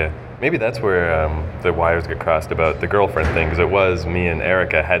idea. Maybe that's where the wires get crossed about the girlfriend thing because it was me and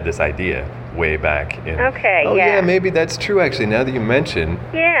Erica had this idea way back in. Okay, oh, yeah. Yeah, maybe that's true actually. Now that you mention.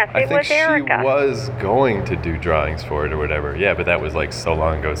 Yes, I think was Erica. she was going to do drawings for it or whatever. Yeah, but that was so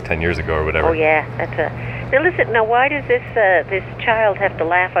long ago. It was 10 years ago or whatever. Oh yeah, Now listen, now why does this child have to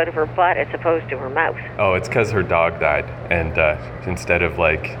laugh out of her butt as opposed to her mouth? Oh, it's because her dog died, and instead of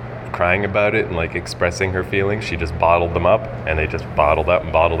like crying about it and like expressing her feelings, she just bottled them up, and they just bottled up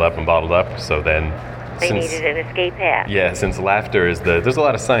and bottled up and bottled up. So then, They needed an escape hatch. yeah, since laughter is there's a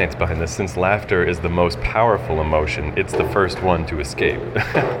lot of science behind this. Since laughter is the most powerful emotion, it's the first one to escape.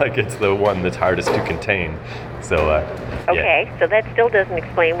 Like it's the one that's hardest to contain. So Okay, so that still doesn't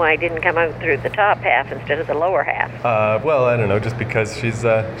explain why it didn't come out through the top half instead of the lower half. Well, I don't know, just because she's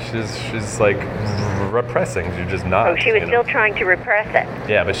like repressing. She's just not. Oh, she was still trying to repress it.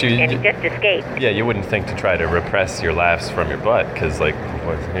 Yeah, but And it just escaped. Yeah, you wouldn't think to try to repress your laughs from your butt, because, like,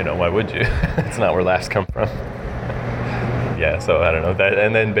 why would you? It's not where laughs come from. Yeah, so I don't know that.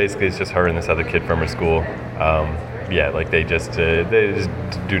 And then basically it's just her and this other kid from her school. Yeah, like they just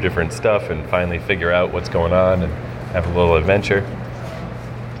do different stuff and finally figure out what's going on and have a little adventure.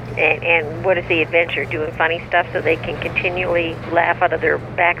 And what is the adventure? Doing funny stuff so they can continually laugh out of their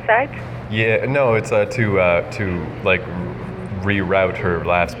backsides? Yeah, no, it's to like reroute her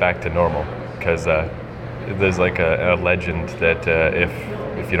laughs back to normal, because there's like a legend that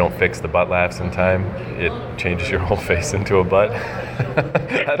if you don't fix the butt laughs in time, it changes your whole face into a butt.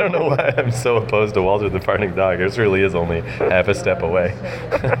 I don't know why I'm so opposed to Walter the Farting Dog. This really is only half a step away.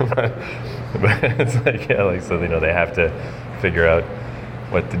 But it's like, yeah, like, so they have to figure out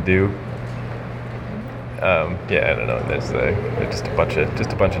what to do. Yeah, I don't know. There's just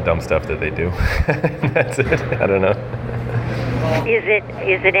a bunch of dumb stuff that they do. That's it. I don't know.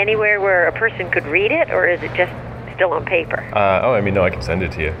 Is it anywhere where a person could read it, or is it just still on paper? Oh, I mean, no, I can send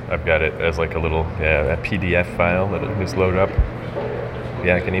it to you. I've got it as like a little a PDF file that will just load up.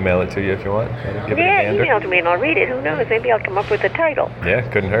 Yeah, I can email it to you if you want. Give it a gander. Email to me and I'll read it. Who knows? Maybe I'll come up with a title. Yeah,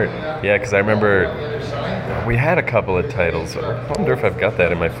 couldn't hurt. Yeah, because I remember we had a couple of titles. I wonder if I've got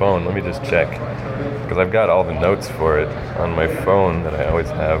that in my phone. Let me just check. Because I've got all the notes for it on my phone that I always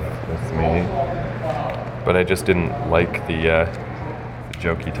have with me. But I just didn't like the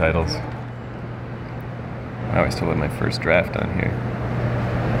jokey titles. Oh, I still have my first draft on here.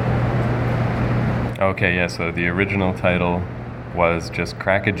 Okay, yeah, so the original title was just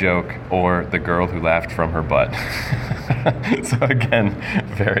Crack a Joke or The Girl Who Laughed from Her Butt. So again,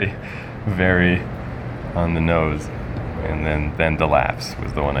 very, very on the nose. And then The Laughs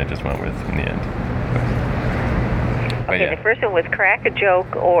was the one I just went with in the end. But Okay, yeah. the first one was Crack a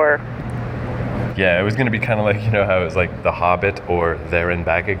Joke or... Yeah, it was going to be kind of like, how it was like The Hobbit or There and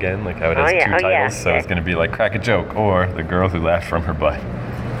Back Again, like how it has two titles. So it's going to be like Crack a Joke or The Girl Who Laughed from Her Butt.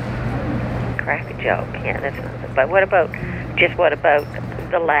 Crack a Joke, yeah, that's not... But what about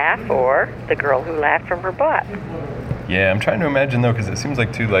The Laugh or The Girl Who Laughed from Her Butt? Yeah, I'm trying to imagine though, because it seems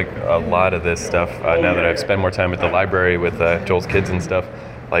like too, like a lot of this stuff, now that I've spent more time at the library with Joel's kids and stuff,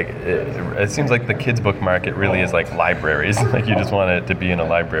 like it seems like the kids book market really is like libraries. Like you just want it to be in a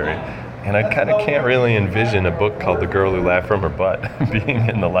library. And I kind of can't really envision a book called The Girl Who Laughed from Her Butt being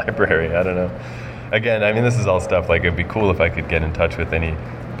in the library. I don't know. Again, I mean, this is all stuff, like it'd be cool if I could get in touch with any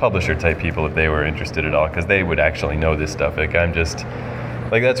publisher type people if they were interested at all, because they would actually know this stuff. Like I'm just,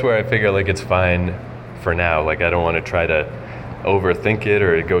 like that's where I figure like it's fine for now. Like I don't want to try to overthink it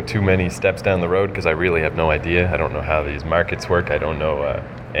or go too many steps down the road, because I really have no idea. I don't know how these markets work. I don't know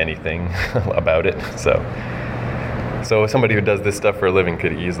anything about it. So somebody who does this stuff for a living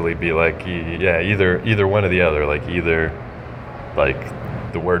could easily be like, yeah, either one or the other. Like either like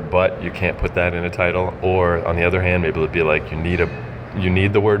the word butt, you can't put that in a title, or on the other hand, maybe it'd be like you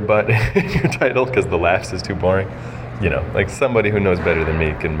need the word butt in your title because the laughs is too boring. Like somebody who knows better than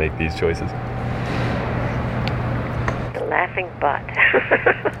me can make these choices. The Laughing Butt.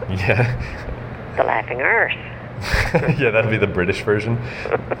 Yeah. The Laughing Arse. Yeah, that'd be the British version.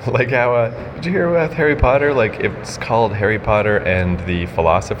 Like how, did you hear with Harry Potter? Like it's called Harry Potter and the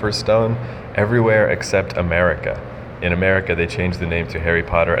Philosopher's Stone everywhere except America. In America, they changed the name to Harry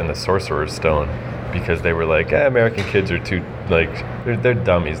Potter and the Sorcerer's Stone because they were like, American kids are too, like, they're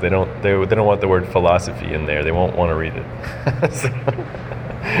dummies. They don't want the word philosophy in there. They won't want to read it.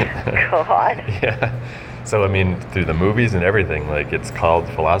 God. Yeah. So, I mean, through the movies and everything, like, it's called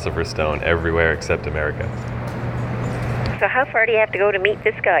Philosopher's Stone everywhere except America. So how far do you have to go to meet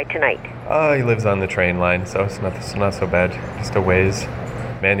this guy tonight? Oh, he lives on the train line, so it's not so bad. Just a ways.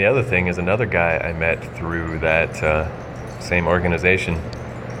 Man, the other thing is another guy I met through that same organization.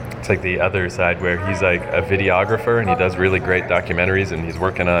 It's like the other side where he's like a videographer and he does really great documentaries, and he's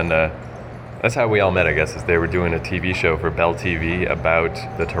working on... that's how we all met, I guess, is they were doing a TV show for Bell TV about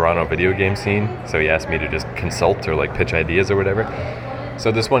the Toronto video game scene. So he asked me to just consult or like pitch ideas or whatever.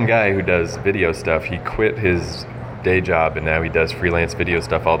 So this one guy who does video stuff, he quit his day job and now he does freelance video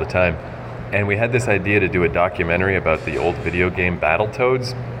stuff all the time. and we had this idea to do a documentary about the old video game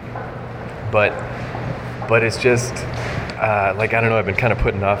Battletoads, but it's just like, I don't know, I've been kind of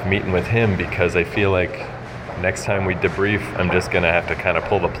putting off meeting with him because I feel like next time we debrief, I'm just gonna have to kind of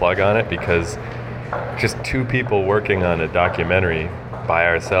pull the plug on it, because just two people working on a documentary by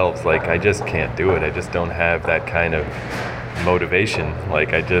ourselves, like, I just can't do it. I just don't have that kind of motivation. Like,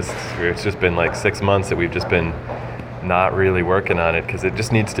 it's just been like 6 months that we've just been not really working on it, because it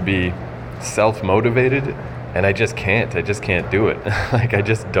just needs to be self-motivated, and I just can't do it. Like, I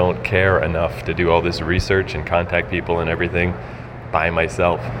just don't care enough to do all this research and contact people and everything by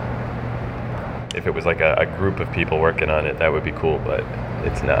myself. If it was like a group of people working on it, that would be cool, but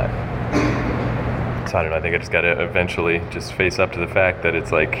it's not. So I don't know, I think I just gotta eventually just face up to the fact that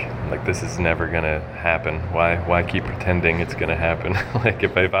it's like this is never gonna happen. Why keep pretending it's gonna happen? Like,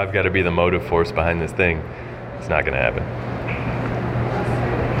 if I've gotta be the motive force behind this thing, it's not gonna happen.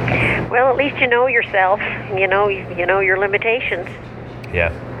 Well, at least you know yourself. You know your limitations.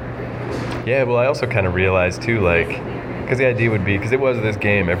 Yeah. Yeah, well, I also kind of realized too, like, because the idea would be, because it was this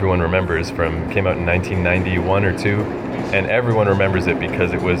game everyone remembers came out in 1991 or 2, and everyone remembers it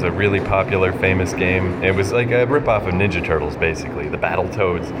because it was a really popular, famous game. It was like a ripoff of Ninja Turtles, basically, the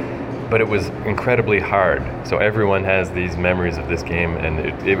Battletoads, but it was incredibly hard. So everyone has these memories of this game, and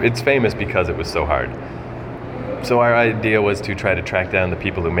it's famous because it was so hard. So our idea was to try to track down the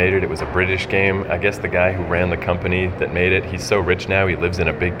people who made it. It was a British game. I guess the guy who ran the company that made it, he's so rich now, he lives in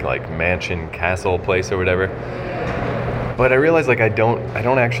a big, like, mansion, castle place or whatever. But I realized, like, I don't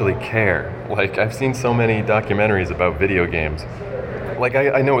actually care. Like, I've seen so many documentaries about video games. Like,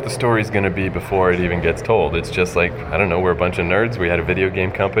 I know what the story's gonna be before it even gets told. It's just like, I don't know, we're a bunch of nerds, we had a video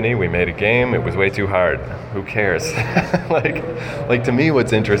game company, we made a game, it was way too hard. Who cares? like to me,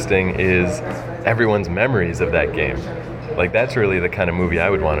 what's interesting is everyone's memories of that game. Like, that's really the kind of movie I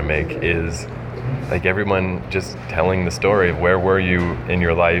would want to make, is like everyone just telling the story of where were you in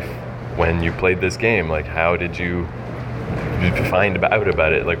your life when you played this game? Like, how did you find out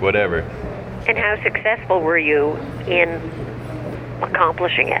about it? Like, whatever. And how successful were you in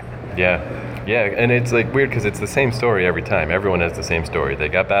accomplishing it? Yeah, and it's like weird because it's the same story every time. Everyone has the same story. They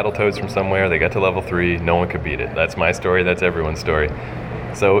got Battletoads from somewhere, they got to level 3, no one could beat it. That's my story, that's everyone's story.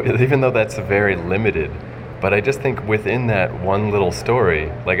 So even though that's very limited, but I just think within that one little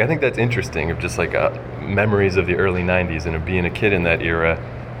story, like, I think that's interesting, of just like memories of the early 90s and of being a kid in that era.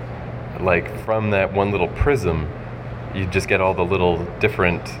 Like, from that one little prism, you just get all the little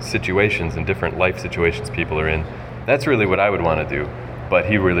different situations and different life situations people are in. That's really what I would want to do. But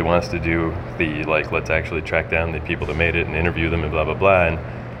he really wants to do the, like, let's actually track down the people that made it and interview them and blah, blah, blah. And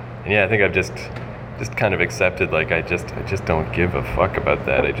yeah, I think I've just kind of accepted, like, I just don't give a fuck about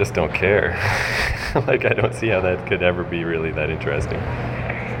that. I just don't care. Like, I don't see how that could ever be really that interesting.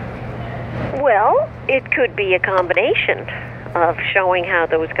 Well, it could be a combination of showing how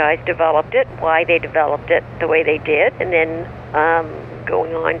those guys developed it, why they developed it the way they did, and then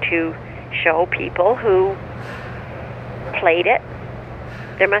going on to show people who played it.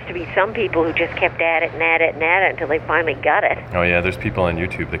 There must be some people who just kept at it and at it and at it until they finally got it. Oh yeah, there's people on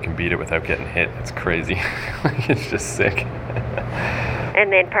YouTube that can beat it without getting hit. It's crazy. It's just sick.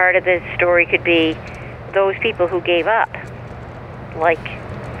 And then part of the story could be those people who gave up. Like...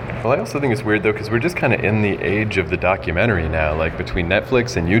 Well, I also think it's weird, though, because we're just kind of in the age of the documentary now. Like, between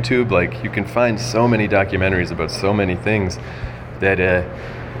Netflix and YouTube, like, you can find so many documentaries about so many things that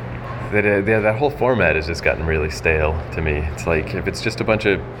that whole format has just gotten really stale to me. It's like, if it's just a bunch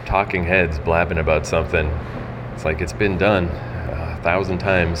of talking heads blabbing about something, it's like it's been done 1,000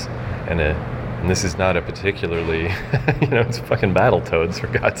 times, and this is not a particularly, it's fucking Battletoads, for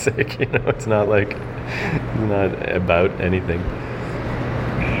God's sake. It's not like, it's not about anything.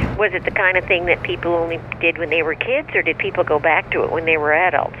 Was it the kind of thing that people only did when they were kids, or did people go back to it when they were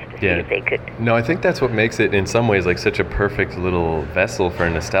adults to see if they could? No, I think that's what makes it, in some ways, like such a perfect little vessel for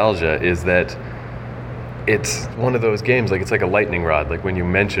nostalgia, is that it's one of those games, like, it's like a lightning rod. Like, when you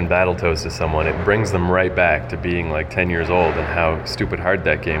mention Battletoads to someone, it brings them right back to being like 10 years old and how stupid hard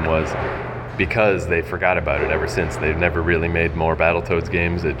that game was, because they forgot about it ever since. They've never really made more Battletoads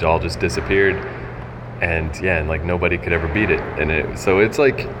games. It all just disappeared. And like nobody could ever beat it. And so it's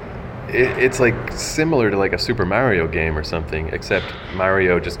like, it's like similar to like a Super Mario game or something, except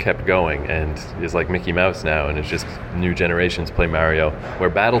Mario just kept going and is like Mickey Mouse now, and it's just new generations play Mario, where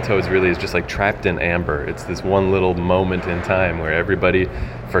Battletoads really is just like trapped in amber. It's this one little moment in time where everybody,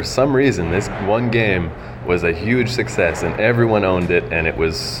 for some reason, this one game was a huge success and everyone owned it, and it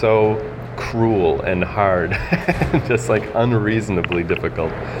was so cruel and hard, just like unreasonably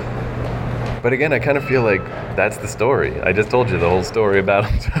difficult. But again, I kind of feel like that's the story. I just told you the whole story about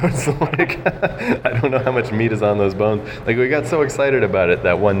him. So it's like, I don't know how much meat is on those bones. Like, we got so excited about it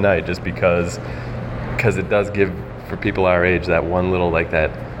that one night just because it does give, for people our age, that one little, like,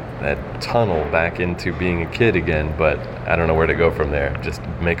 that tunnel back into being a kid again. But I don't know where to go from there. Just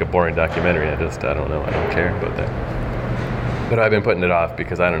make a boring documentary. I don't know. I don't care about that. But I've been putting it off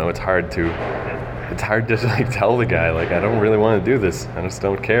because, I don't know, it's hard to like tell the guy, like, I don't really want to do this. I just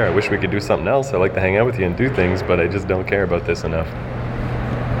don't care. I wish we could do something else. I like to hang out with you and do things, but I just don't care about this enough.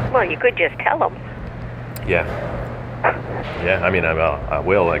 Well, you could just tell him. Yeah. Yeah, I mean, I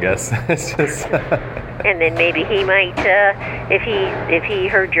will, I guess. It's just... And then maybe he might, if he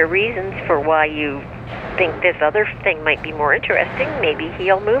heard your reasons for why you think this other thing might be more interesting, maybe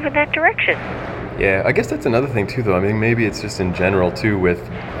he'll move in that direction. Yeah, I guess that's another thing, too, though. I mean, maybe it's just in general, too, with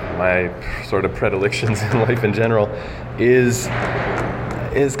my sort of predilections in life in general, is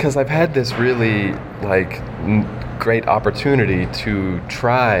because I've had this really, like, great opportunity to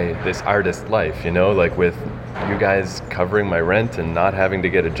try this artist life, you know, like with you guys covering my rent and not having to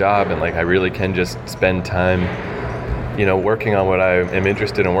get a job, and like I really can just spend time, you know, working on what I am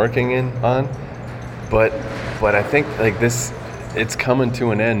interested in working on. But I think like this, it's coming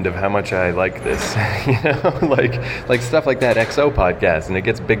to an end of how much I like this, you know, like stuff like that XO podcast, and it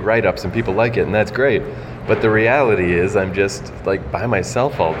gets big write-ups and people like it, and that's great. But the reality is I'm just like by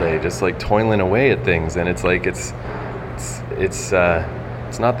myself all day, just like toiling away at things, and it's like it's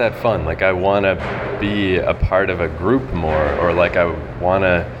not that fun. Like I want to be a part of a group more, or like I want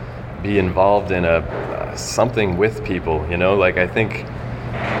to be involved in something with people, you know, like I think.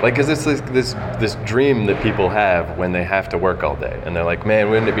 Like, because it's this dream that people have when they have to work all day. And they're like, man,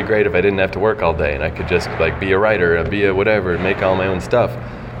 wouldn't it be great if I didn't have to work all day and I could just, like, be a writer, be a whatever, make all my own stuff.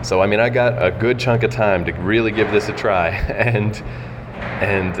 So, I mean, I got a good chunk of time to really give this a try. And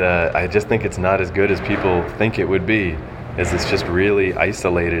I just think it's not as good as people think it would be. Is it's just really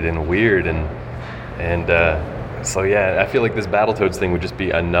isolated and weird. So, yeah, I feel like this Battletoads thing would just be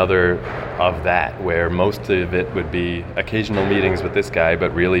another of that, where most of it would be occasional meetings with this guy,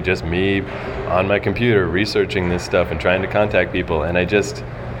 but really just me on my computer researching this stuff and trying to contact people. And I just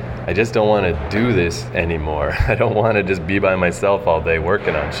don't want to do this anymore. I don't want to just be by myself all day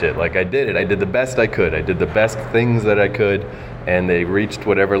working on shit. Like, I did it. I did the best I could. I did the best things that I could, and they reached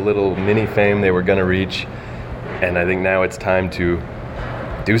whatever little mini fame they were going to reach. And I think now it's time to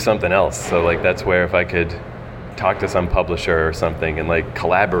do something else. So, like, that's where if I could talk to some publisher or something and like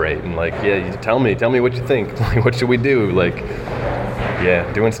collaborate and like, yeah, you tell me what you think. Like, what should we do? Like,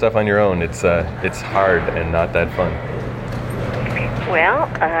 yeah, doing stuff on your own, it's hard and not that fun. Well,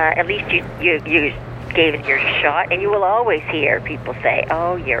 at least you gave it your shot, and you will always hear people say,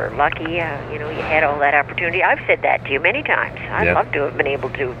 oh, you're lucky, you know, you had all that opportunity. I've said that to you many times. I'd love to have been able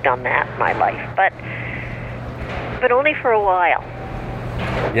to have done that in my life, but only for a while.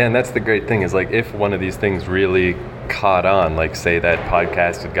 Yeah, and that's the great thing is like if one of these things really caught on, like say that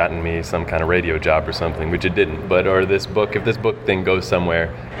podcast had gotten me some kind of radio job or something, which it didn't, but or this book, if this book thing goes somewhere,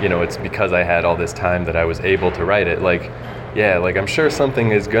 you know, it's because I had all this time that I was able to write it. Like, yeah, like I'm sure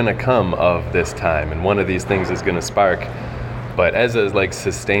something is gonna come of this time, and one of these things is gonna spark. But as a like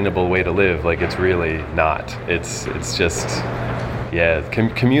sustainable way to live, like it's really not. It's just. Yeah,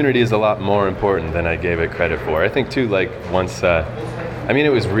 community is a lot more important than I gave it credit for. I think too, like once, I mean,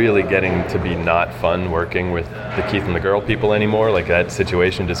 it was really getting to be not fun working with the Keith and the Girl people anymore. Like that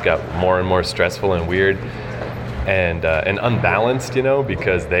situation just got more and more stressful and weird and unbalanced, you know,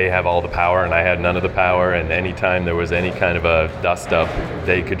 because they have all the power and I had none of the power. And anytime there was any kind of a dust up,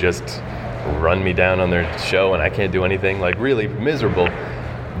 they could just run me down on their show and I can't do anything. Like really miserable.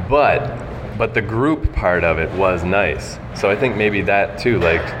 But the group part of it was nice. So I think maybe that too,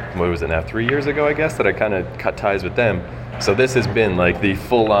 like, what was it now, 3 years ago, I guess, that I kind of cut ties with them. So this has been like the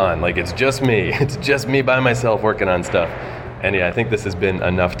full on, like it's just me by myself working on stuff. And yeah, I think this has been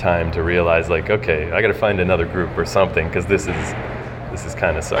enough time to realize like, okay, I got to find another group or something, because this is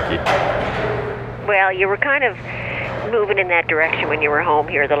kind of sucky. Well, you were kind of moving in that direction when you were home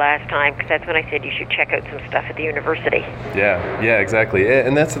here the last time, because that's when I said you should check out some stuff at the university. Yeah, exactly.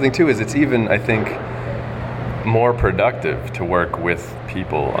 And that's the thing too, is it's even, I think, more productive to work with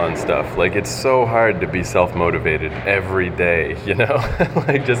people on stuff. Like it's so hard to be self-motivated every day, you know?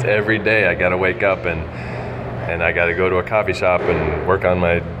 Like just every day I gotta wake up and I gotta go to a coffee shop and work on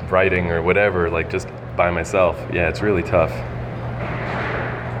my writing or whatever, like just by myself. Yeah, it's really tough.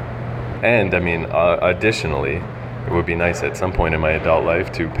 And I mean, additionally, it would be nice at some point in my adult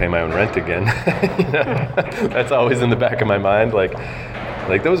life to pay my own rent again. You know? That's always in the back of my mind. Like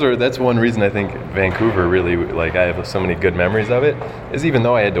like that's one reason I think Vancouver really, like, I have so many good memories of it, is even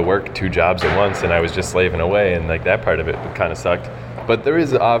though I had to work 2 jobs at once and I was just slaving away, and like that part of it kind of sucked, but there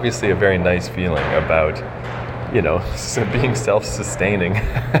is obviously a very nice feeling about, you know, being self-sustaining.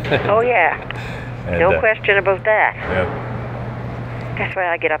 Oh yeah, And, no question about that. Yeah. That's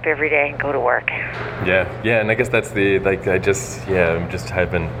why I get up every day and go to work. Yeah, and I guess that's the, like, I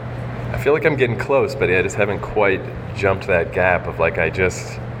feel like I'm getting close, but I just haven't quite jumped that gap of, like, I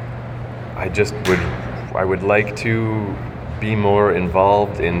would like to be more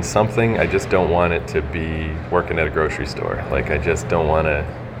involved in something. I just don't want it to be working at a grocery store. Like, I just don't want to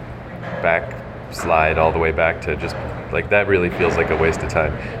backslide all the way back to just, like, that really feels like a waste of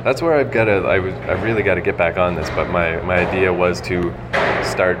time. That's where I really got to get back on this, but my idea was to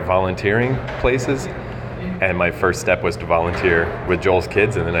start volunteering places, and my first step was to volunteer with Joel's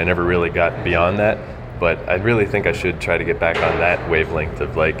kids, and then I never really got beyond that. But I really think I should try to get back on that wavelength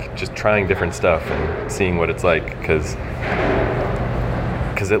of, like, just trying different stuff and seeing what it's like, because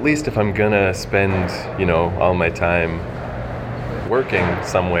at least if I'm gonna spend, you know, all my time working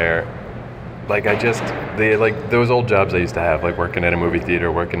somewhere, like, like those old jobs I used to have, like working at a movie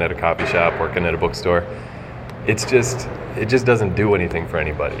theater, working at a coffee shop, working at a bookstore, it just doesn't do anything for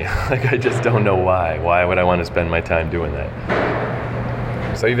anybody. Like, I just don't know why. Why would I want to spend my time doing that?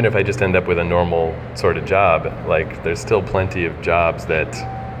 So even if I just end up with a normal sort of job, like, there's still plenty of jobs that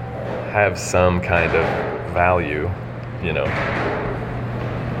have some kind of value, you know.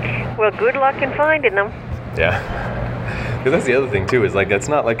 Well, good luck in finding them. Yeah. Because that's the other thing too, is, like, it's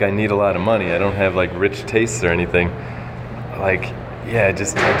not like I need a lot of money. I don't have, like, rich tastes or anything. Like, yeah, I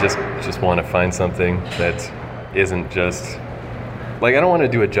just want to find something that isn't just, like, I don't want to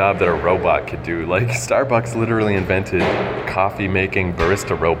do a job that a robot could do. Like, Starbucks literally invented coffee-making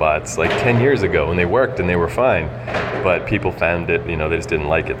barista robots, like, 10 years ago, and they worked and they were fine. But people found it, you know, they just didn't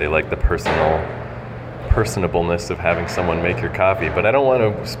like it. They liked the personableness of having someone make your coffee. But I don't want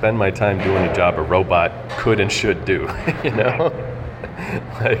to spend my time doing a job a robot could and should do, you know?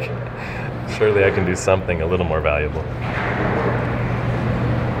 Like, surely I can do something a little more valuable.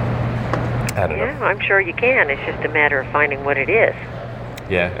 I don't know. Yeah, I'm sure you can. It's just a matter of finding what it is.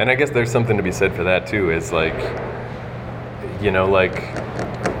 Yeah, and I guess there's something to be said for that too, is, like, you know, like,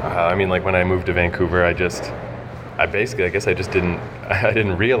 I mean, like, when I moved to Vancouver, I guess I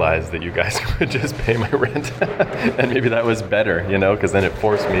didn't realize that you guys would just pay my rent. And maybe that was better, you know, because then it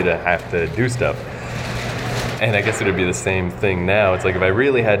forced me to have to do stuff. And I guess it would be the same thing now. It's like, if I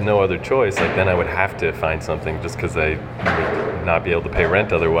really had no other choice, like, then I would have to find something, just because I would not be able to pay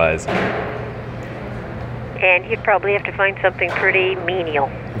rent otherwise. And you'd probably have to find something pretty menial.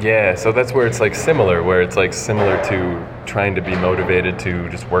 Yeah, so that's where it's, like, similar to trying to be motivated to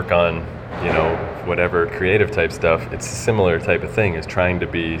just work on, you know, whatever creative type stuff. It's a similar type of thing, is trying to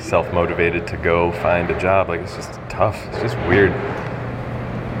be self-motivated to go find a job. Like, it's just tough. It's just weird.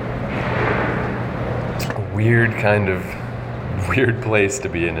 A weird kind of weird place to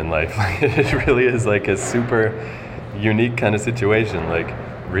be in life. It really is, like, a super unique kind of situation. Like,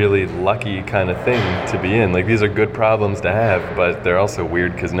 really lucky kind of thing to be in. Like, these are good problems to have, but they're also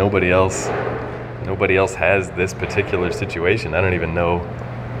weird because nobody else has this particular situation. I don't even know,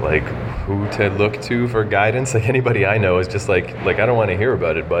 like, who to look to for guidance. Like, anybody I know is just like I don't want to hear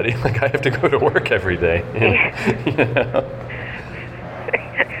about it, buddy. Like, I have to go to work every day. You know?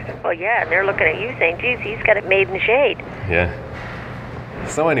 Well, yeah, and they're looking at you saying, geez, he's got it made in the shade. Yeah.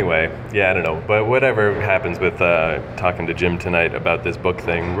 So anyway, yeah, I don't know. But whatever happens with talking to Jim tonight about this book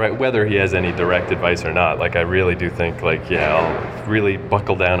thing, right, whether he has any direct advice or not, like, I really do think, like, yeah, I'll really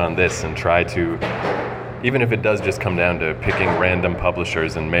buckle down on this and try to, even if it does just come down to picking random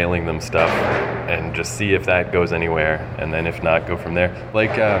publishers and mailing them stuff, and just see if that goes anywhere, and then if not, go from there.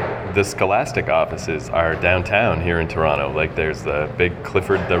 Like, the Scholastic offices are downtown here in Toronto. Like, there's the big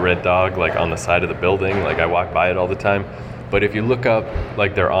Clifford the Red Dog, like, on the side of the building. Like, I walk by it all the time. But if you look up,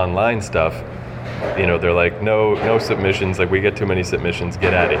 like, their online stuff, you know, they're like, no submissions, like, we get too many submissions,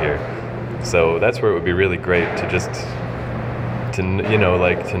 get out of here. So that's where it would be really great to just, to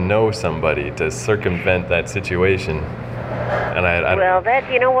know somebody, to circumvent that situation. And well,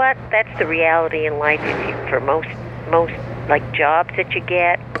 you know what? That's the reality in life. For most, like, jobs that you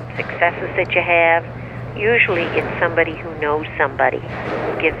get, successes that you have, usually it's somebody who knows somebody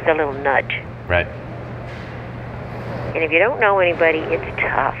who gives a little nudge. Right. And if you don't know anybody, it's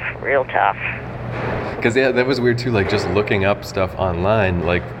tough, real tough. Because, yeah, that was weird too, like, just looking up stuff online,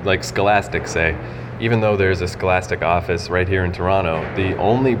 like Scholastic, say. Even though there's a Scholastic office right here in Toronto, the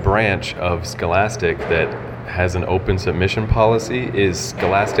only branch of Scholastic that has an open submission policy is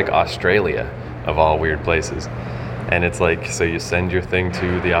Scholastic Australia, of all weird places. And it's like, so you send your thing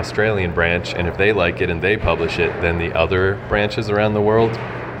to the Australian branch, and if they like it and they publish it, then the other branches around the world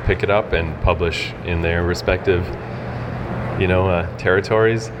pick it up and publish in their respective,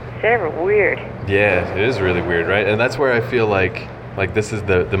 territories. It's ever weird. Yeah, it is really weird, right? And that's where I feel like this is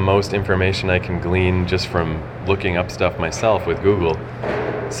the most information I can glean just from looking up stuff myself with Google.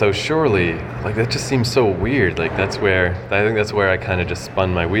 So surely, that just seems so weird. I think that's where I kind of just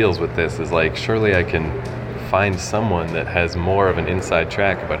spun my wheels with this, is surely I can find someone that has more of an inside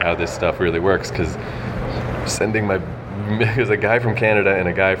track about how this stuff really works, because there's a guy from Canada and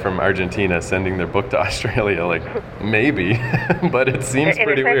a guy from Argentina sending their book to Australia, maybe, but it seems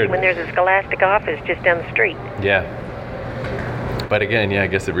pretty weird. When there's a Scholastic office just down the street. Yeah. But again, I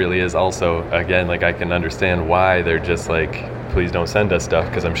guess it really is also, again, I can understand why they're just please don't send us stuff,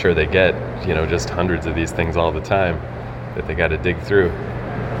 because I'm sure they get, just hundreds of these things all the time that they got to dig through.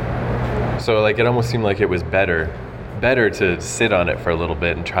 So it almost seemed like it was better to sit on it for a little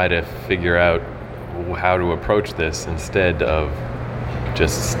bit and try to figure out how to approach this instead of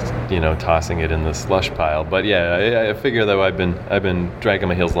just tossing it in the slush pile. But yeah, I figure though I've been dragging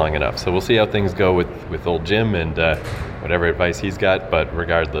my heels long enough, so we'll see how things go with old Jim and whatever advice he's got. But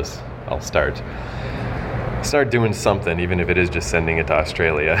regardless, I'll start doing something, even if it is just sending it to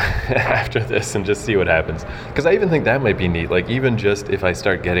Australia after this, and just see what happens. Because I even think that might be neat. Even just if I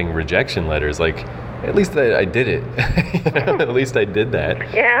start getting rejection letters, at least I did it. At least I did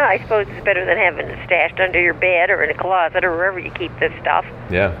that. Yeah, I suppose it's better than having it stashed under your bed or in a closet or wherever you keep this stuff.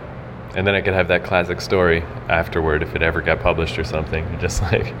 Yeah. And then I could have that classic story afterward if it ever got published or something. Just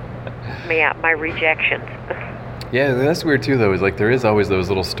my rejections. Yeah, that's weird too, though, is there is always those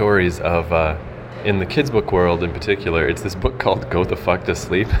little stories of, in the kids' book world in particular, it's this book called Go the Fuck to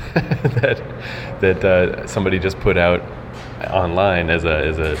Sleep that somebody just put out online as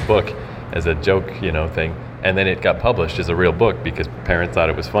a book, as a joke, thing. And then it got published as a real book because parents thought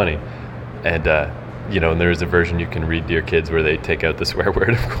it was funny. And, and there is a version you can read to your kids where they take out the swear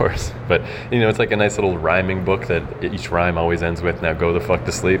word, of course. But, it's a nice little rhyming book that each rhyme always ends with, now go the fuck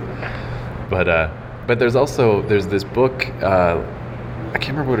to sleep. But there's this book, I can't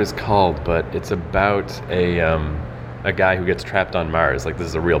remember what it's called, but it's about a guy who gets trapped on Mars. This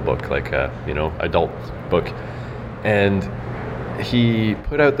is a real book, adult book. And he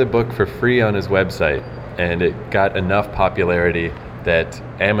put out the book for free on his website, and it got enough popularity that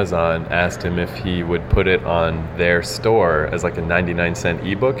Amazon asked him if he would put it on their store as a 99-cent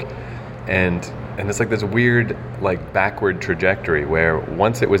ebook. And it's this weird backward trajectory where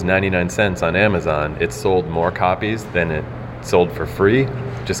once it was 99 cents on Amazon, it sold more copies than it sold for free,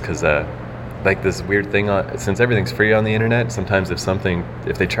 just because this weird thing since everything's free on the internet, sometimes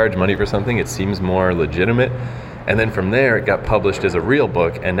if they charge money for something, it seems more legitimate. And then from there it got published as a real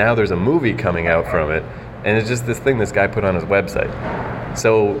book, and now there's a movie coming out from it, and it's just this thing this guy put on his website.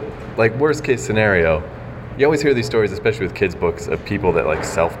 So worst case scenario, you always hear these stories, especially with kids' books, of people that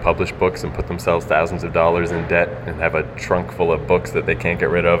self-publish books and put themselves thousands of dollars in debt and have a trunk full of books that they can't get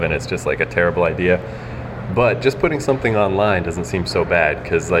rid of, and it's just a terrible idea. But just putting something online doesn't seem so bad,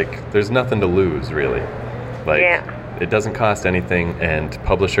 because there's nothing to lose, really. It doesn't cost anything, and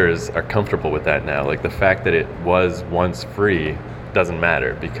publishers are comfortable with that now. The fact that it was once free doesn't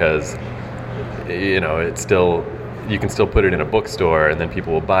matter, because it's still, you can still put it in a bookstore and then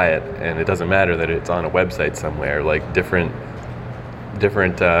people will buy it, and it doesn't matter that it's on a website somewhere. Different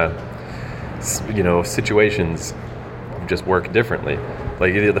situations just work differently.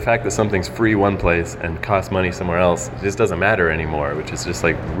 The fact that something's free one place and costs money somewhere else, it just doesn't matter anymore, which is just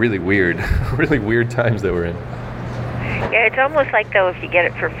really weird, really weird times that we're in. Yeah, it's almost though if you get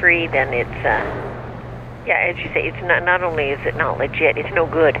it for free, then it's, as you say, it's not only is it not legit, it's no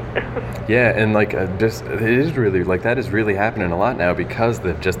good. Yeah, and it is really, that is really happening a lot now because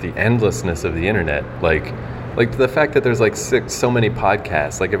of just the endlessness of the internet. The fact that there's so many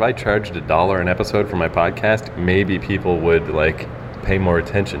podcasts. If I charged $1 an episode for my podcast, maybe people would pay more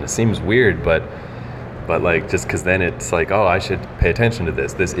attention. It seems weird, but just because then it's oh, I should pay attention to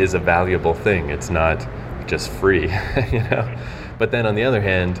this. This is a valuable thing. It's not just free, But then on the other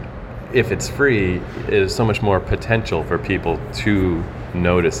hand, if it's free, there's so much more potential for people to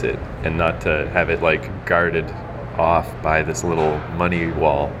notice it and not to have it guarded off by this little money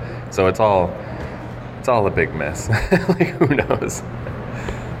wall. So it's all a big mess. Who knows?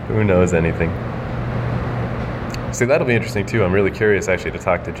 Who knows anything? See, that'll be interesting too. I'm really curious actually to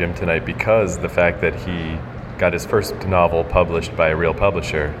talk to Jim tonight, because the fact that he got his first novel published by a real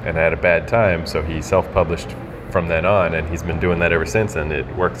publisher and had a bad time, so he self-published from then on, and he's been doing that ever since, and it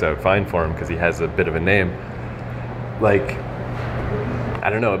works out fine for him because he has a bit of a name. I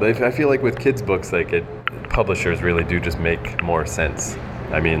don't know, but I feel with kids' books, publishers really do just make more sense.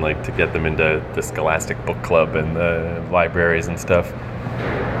 I mean, like, to get them into the Scholastic Book Club and the libraries and stuff.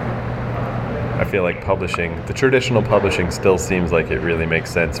 I feel like the traditional publishing still seems like it really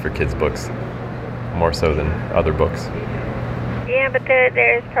makes sense for kids' books, more so than other books. Yeah, but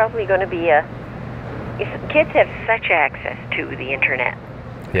there's probably going to be kids have such access to the internet,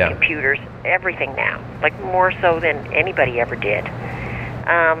 computers, everything now, like more so than anybody ever did.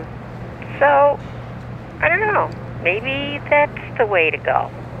 So, I don't know, maybe that's the way to go.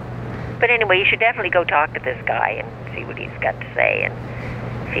 But anyway, you should definitely go talk to this guy and see what he's got to say, and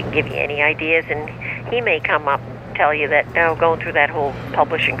if he can give you any ideas, and he may come up and tell you that going through that whole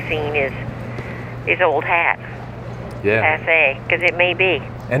publishing scene is old hat. Yeah. Passe, because it may be.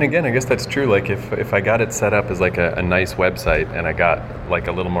 And again, I guess that's true. Like, if I got it set up as like a nice website, and I got like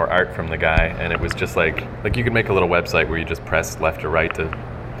a little more art from the guy, and it was just like you could make a little website where you just press left or right to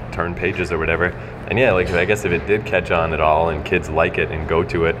turn pages or whatever. And yeah, like, I guess if it did catch on at all and kids like it and go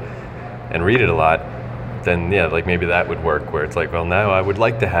to it and read it a lot, then yeah, like maybe that would work, where it's like, well, now I would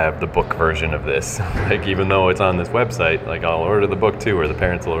like to have the book version of this. Like, even though it's on this website, like, I'll order the book too, or the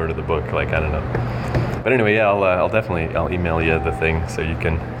parents will order the book. Like, I don't know. But anyway, yeah, I'll definitely email you the thing so you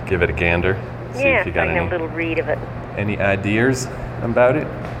can give it a gander. See if you got a little read of it. Any ideas about it?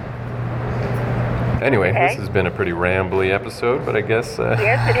 Anyway, Okay. This has been a pretty rambly episode, but I guess...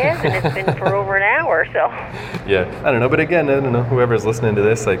 Yes, it is, and it's been for over an hour, so... Yeah, I don't know, but again, I don't know, whoever's listening to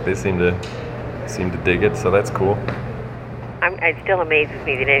this, like, they seem to dig it, so that's cool. It still amazes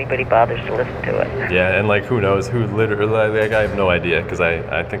me that anybody bothers to listen to it. Yeah, and like, who knows, who literally, like, I have no idea, because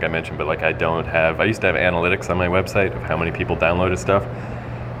I think I mentioned, but like, I used to have analytics on my website of how many people downloaded stuff,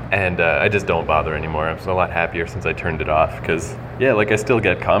 and I just don't bother anymore. I'm so a lot happier since I turned it off, because, yeah, like, I still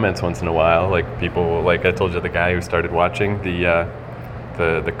get comments once in a while, like, people, like, I told you, the guy who started watching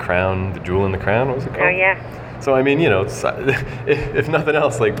the Crown, the Jewel in the Crown, what was it called? Oh, yeah. So, I mean, you know, if nothing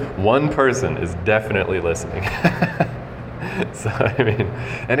else, like, one person is definitely listening. So, I mean,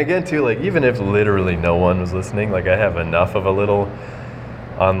 and again, too, like, even if literally no one was listening, like, I have enough of a little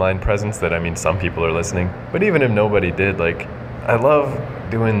online presence that, I mean, some people are listening. But even if nobody did, like, I love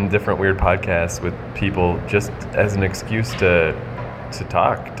doing different weird podcasts with people just as an excuse to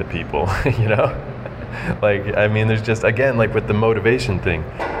talk to people, you know? Like, I mean, there's just, again, like, with the motivation thing,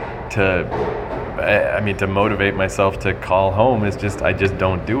 to motivate myself to call home is just, I just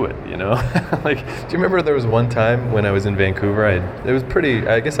don't do it, you know? Like, do you remember there was one time when I was in Vancouver,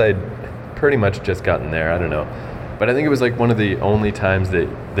 I guess I'd pretty much just gotten there, I don't know. But I think it was like one of the only times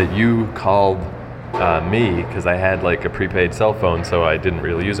that you called me, because I had like a prepaid cell phone, so I didn't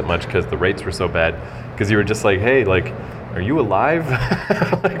really use it much because the rates were so bad, because you were just like, hey, like, are you alive?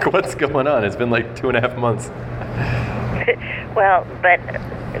 Like, what's going on? It's been like 2.5 months. Well, but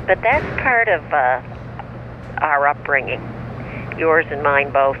that's part of our upbringing, yours and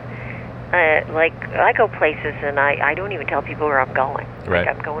mine both. Like, I go places and I don't even tell people where I'm going. Right.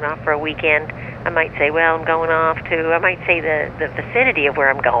 Like, I'm going off for a weekend. I might say, well, I'm going off to, I might say the vicinity of where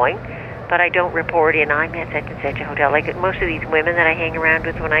I'm going, but I don't report in, I'm at such and such a hotel. Like, most of these women that I hang around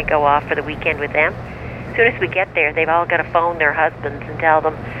with when I go off for the weekend with them, as soon as we get there, they've all got to phone their husbands and tell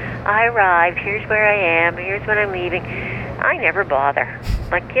them, I arrived, here's where I am, here's when I'm leaving. I never bother.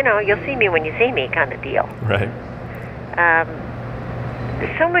 Like, you know, you'll see me when you see me kind of deal. Right.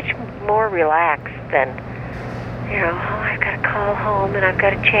 So much more relaxed than, you know, I've got to call home and I've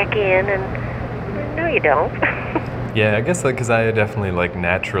got to check in, and no, you don't. Yeah, I guess, like, because I definitely, like,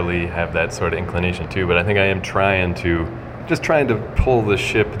 naturally have that sort of inclination too, but I think I am trying to pull the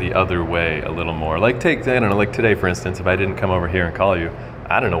ship the other way a little more. Like, I don't know, like today, for instance, if I didn't come over here and call you,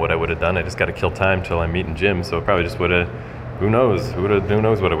 I don't know what I would have done. I just got to kill time till I'm meeting Jim, so it probably just would have, who knows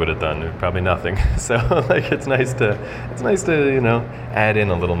what I would have done? Probably nothing. So, like, it's nice to, you know, add in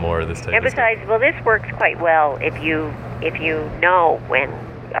a little more of this type of stuff. And besides, well, this works quite well if you know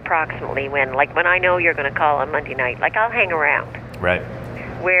approximately when, like, when I know you're going to call on Monday night, like, I'll hang around. Right.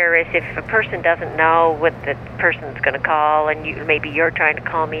 Whereas if a person doesn't know what the person's going to call, and maybe you're trying to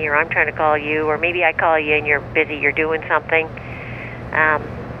call me, or I'm trying to call you, or maybe I call you and you're busy, you're doing something,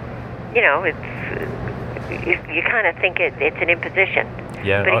 you know, you kind of think it's an imposition.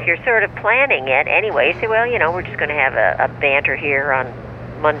 Yeah. But if you're sort of planning it anyway, say, well, you know, we're just going to have a banter here on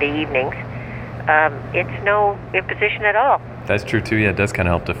Monday evenings, it's no imposition at all. That's true too. Yeah, it does kind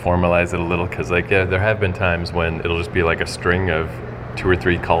of help to formalize it a little, because, like, yeah, there have been times when it'll just be like a string of 2 or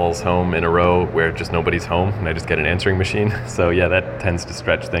 3 calls home in a row where just nobody's home and I just get an answering machine. So yeah, that tends to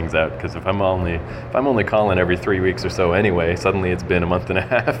stretch things out, because if I'm only calling every 3 weeks or so anyway, suddenly it's been a month and a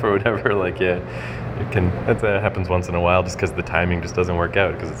half or whatever. Like, yeah, that happens once in a while, just because the timing just doesn't work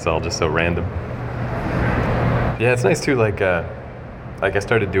out, because it's all just so random. Yeah, it's nice too. Like I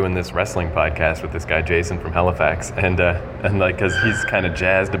started doing this wrestling podcast with this guy Jason from Halifax, and like, cause he's kind of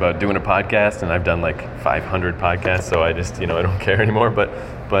jazzed about doing a podcast, and I've done like 500 podcasts, so I just I don't care anymore.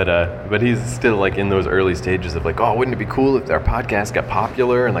 But he's still like in those early stages of like, oh, wouldn't it be cool if our podcast got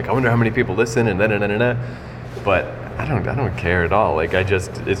popular, and like I wonder how many people listen, and then. But I don't care at all. Like it's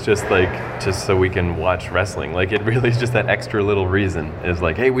just like just so we can watch wrestling. Like it really is just that extra little reason is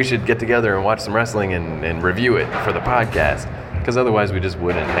like, hey, we should get together and watch some wrestling and review it for the podcast. Because otherwise we just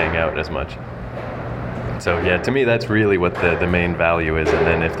wouldn't hang out as much. So yeah, to me that's really what the main value is. And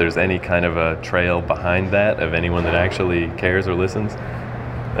then if there's any kind of a trail behind that of anyone that actually cares or listens,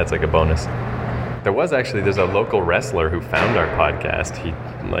 that's like a bonus. There's a local wrestler who found our podcast. He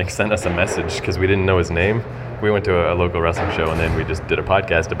like sent us a message because we didn't know his name. We went to a local wrestling show and then we just did a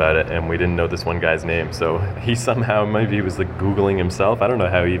podcast about it, and we didn't know this one guy's name. So he somehow, maybe he was like Googling himself. I don't know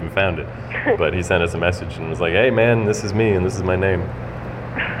how he even found it, but he sent us a message and was like, hey man, this is me and this is my name.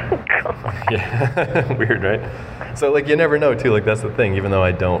 Yeah, weird, right? So like you never know too, like that's the thing. Even though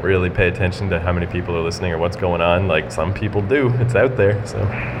I don't really pay attention to how many people are listening or what's going on, like some people do. It's out there, so.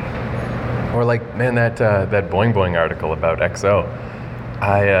 Or like, man, that Boing Boing article about XO.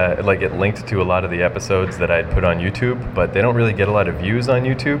 I like it linked to a lot of the episodes that I'd put on YouTube, but they don't really get a lot of views on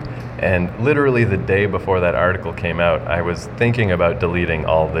YouTube. And literally the day before that article came out, I was thinking about deleting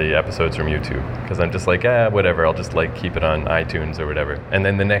all the episodes from YouTube because I'm just like, whatever, I'll just like keep it on iTunes or whatever. And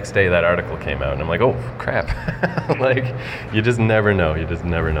then the next day that article came out, and I'm like, oh crap! Like you just never know. You just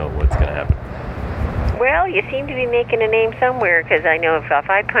never know what's gonna happen. Well, you seem to be making a name somewhere, because I know if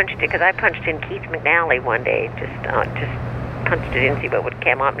I punched it, because I punched in Keith McNally one day, just punched it in, see what would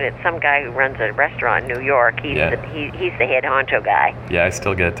come up, and it's some guy who runs a restaurant in New York. He's the head honcho guy. Yeah, I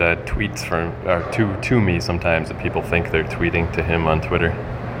still get tweets to me sometimes that people think they're tweeting to him on Twitter.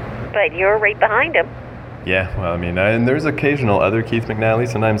 But you're right behind him. Yeah, well, I mean, and there's occasional other Keith McNally.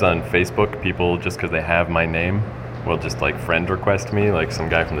 Sometimes on Facebook, people, just because they have my name, will just like friend request me, like some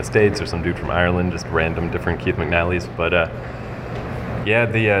guy from the States or some dude from Ireland, just random different Keith McNallys. But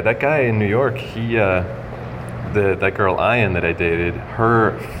that guy in New York, he that girl Ian that I dated,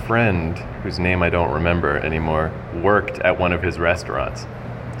 her friend, whose name I don't remember anymore, worked at one of his restaurants.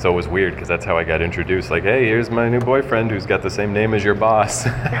 So it was weird because that's how I got introduced. Like, hey, here's my new boyfriend who's got the same name as your boss.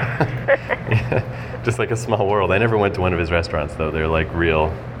 Yeah, just like a small world. I never went to one of his restaurants though. They're like real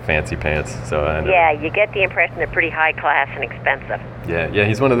fancy pants. So yeah, you get the impression they're pretty high class and expensive. Yeah,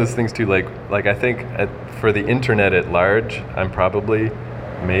 he's one of those things too. Like I think for the internet at large, I'm probably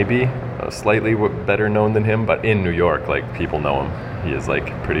maybe slightly better known than him. But in New York, like people know him. He is like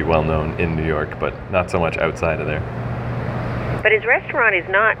pretty well known in New York, but not so much outside of there. But his restaurant is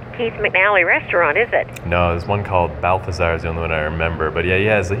not Keith McNally Restaurant, is it? No, there's one called Balthazar is the only one I remember. But yeah, he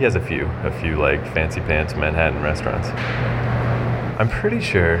has a few like fancy pants Manhattan restaurants. I'm pretty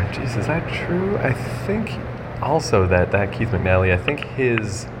sure, geez, is that true? I think also that Keith McNally, I think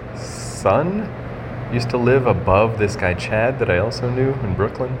his son used to live above this guy Chad that I also knew in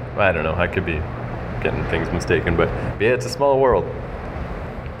Brooklyn. I don't know, I could be getting things mistaken, but yeah, it's a small world.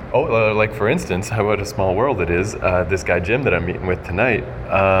 Oh, like for instance, what a small world it is. This guy Jim that I'm meeting with tonight,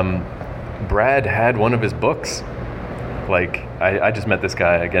 Brad had one of his books. Like, I just met this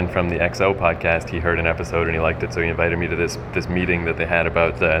guy again from the XO podcast. He heard an episode and he liked it, so he invited me to this meeting that they had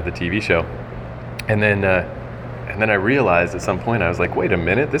about the TV show. And then I realized at some point, I was like, wait a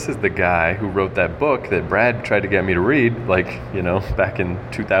minute, this is the guy who wrote that book that Brad tried to get me to read, like, back in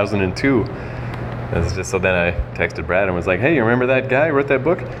 2002. It's just, so then I texted Brad and was like, hey, you remember that guy who wrote that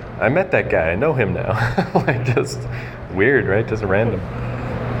book? I met that guy. I know him now. Like, just weird, right? Just random.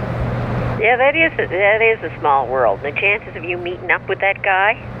 Yeah, that is a small world. The chances of you meeting up with that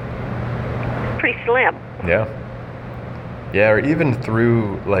guy, pretty slim. Yeah. Yeah, or even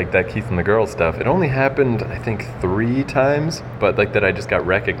through, like, that Keith and the Girl stuff, it only happened, I think, 3 times, but, like, that I just got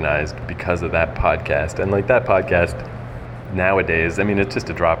recognized because of that podcast. And, like, that podcast nowadays, I mean, it's just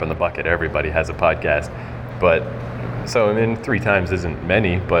a drop in the bucket. Everybody has a podcast. But, so, I mean, 3 times isn't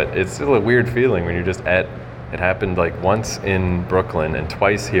many, but it's still a weird feeling when you're just it happened, like, once in Brooklyn and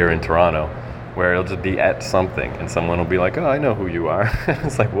twice here in Toronto, where it'll just be at something, and someone will be like, oh, I know who you are.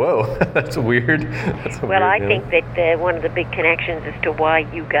 It's like, whoa, that's weird. I think that one of the big connections as to why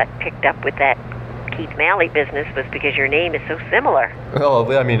you got picked up with that Keith Malley business was because your name is so similar. Well,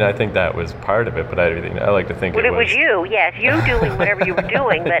 I mean, I think that was part of it, but I like to think it was you. Yes, you doing whatever you were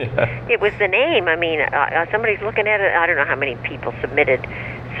doing, but yeah. It was the name. I mean, somebody's looking at it. I don't know how many people submitted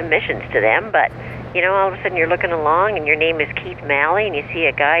submissions to them, but all of a sudden you're looking along and your name is Keith Malley, and you see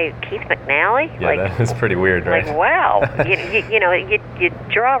a guy, Keith McNally. Yeah, that is pretty weird, right? Like, wow. You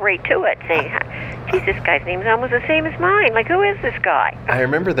draw right to it, saying, geez, this guy's name is almost the same as mine. Like, who is this guy? I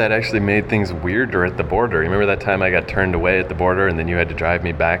remember that actually made things weirder at the border. Remember that time I got turned away at the border and then you had to drive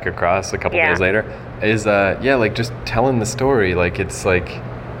me back across a couple days later? Like just telling the story, like it's like,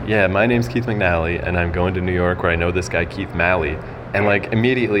 yeah, my name's Keith McNally and I'm going to New York where I know this guy Keith Malley. And like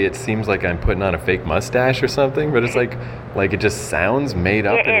immediately it seems like I'm putting on a fake mustache or something, but it's like it just sounds made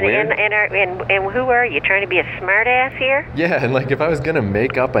up and weird. And who are you, trying to be a smart ass here? Yeah, and like if I was gonna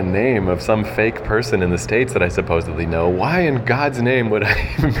make up a name of some fake person in the States that I supposedly know, why in God's name would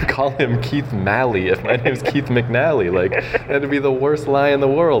I even call him Keith Malley if my name's Keith McNally? Like that'd be the worst lie in the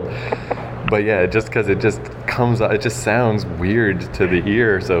world. But yeah, just because it just comes out, it just sounds weird to the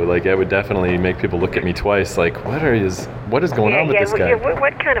ear. So like, it would definitely make people look at me twice. Like, what is going on with this guy?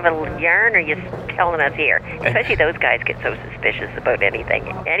 What kind of a yarn are you telling us here? Especially those guys get so suspicious about anything.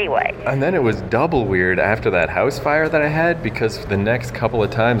 Anyway. And then it was double weird after that house fire that I had, because the next couple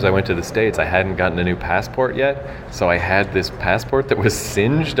of times I went to the States, I hadn't gotten a new passport yet. So I had this passport that was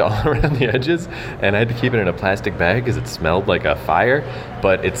singed all around the edges, and I had to keep it in a plastic bag because it smelled like a fire,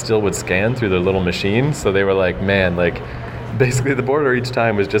 but it still would scan through their little machines. So they were like, man, like basically the border each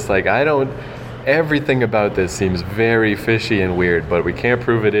time was just like, everything about this seems very fishy and weird, but we can't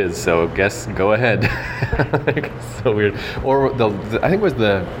prove it is, so guess go ahead. Like, so weird. Or I think it was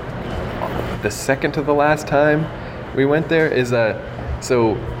the second to the last time we went there is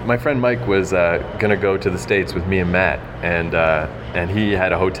so my friend Mike was gonna go to the States with me and Matt, and he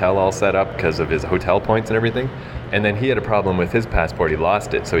had a hotel all set up because of his hotel points and everything. And then he had a problem with his passport. He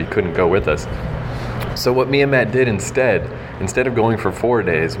lost it, so he couldn't go with us. So what me and Matt did instead of going for 4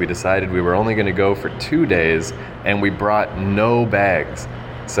 days, we decided we were only going to go for 2 days, and we brought no bags.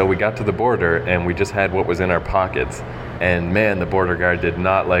 So we got to the border, and we just had what was in our pockets. And man, the border guard did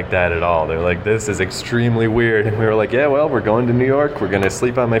not like that at all. They're like, this is extremely weird. And we were like, yeah, well, we're going to New York. We're going to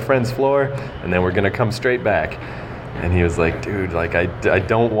sleep on my friend's floor, and then we're going to come straight back. And he was like, dude, like, I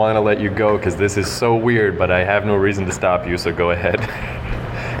don't want to let you go because this is so weird, but I have no reason to stop you, so go ahead.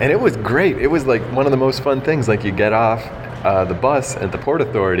 And it was great. It was like one of the most fun things. Like, you get off the bus at the Port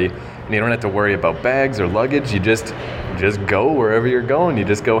Authority, and you don't have to worry about bags or luggage. You just go wherever you're going. You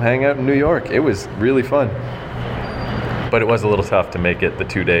just go hang out in New York. It was really fun. But it was a little tough to make it the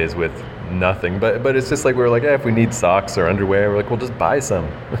 2 days with nothing. But it's just like, we were like, if we need socks or underwear, we're like, we'll just buy some.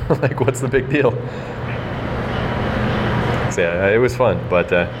 Like, what's the big deal? So yeah, it was fun,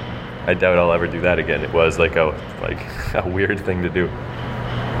 but I doubt I'll ever do that again. It was like a weird thing to do.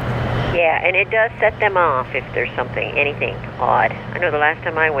 Yeah, and it does set them off if there's anything odd. I know the last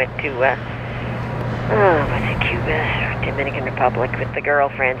time I went to, Cuba or Dominican Republic with the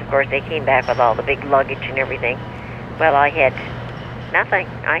girlfriends, of course, they came back with all the big luggage and everything. Well, I had nothing.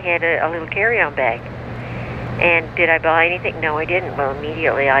 I had a little carry-on bag. And did I buy anything? No, I didn't. Well,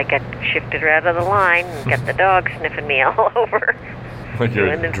 immediately I got shifted out of the line and got the dog sniffing me all over. Like you're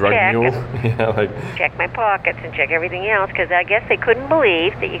a drug mule? Yeah, like... Check my pockets and check everything else, because I guess they couldn't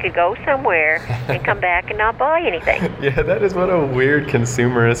believe that you could go somewhere and come back and not buy anything. Yeah, that is what a weird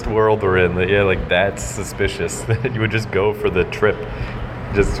consumerist world we're in. Yeah, like, that's suspicious that you would just go for the trip.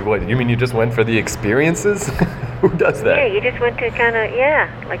 Just what? You mean you just went for the experiences? Who does that? Yeah, you just went to kind of,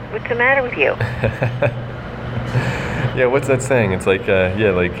 like, what's the matter with you? Yeah, what's that saying? It's like,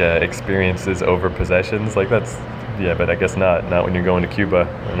 experiences over possessions. Like, that's, yeah, but I guess not when you're going to Cuba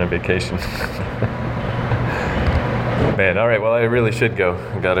on a vacation. Man, all right, well, I really should go.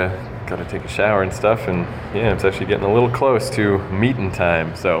 I gotta take a shower and stuff, and yeah, it's actually getting a little close to meeting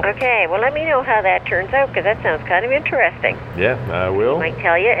time, so. Okay, well, let me know how that turns out, because that sounds kind of interesting. Yeah, I will. I might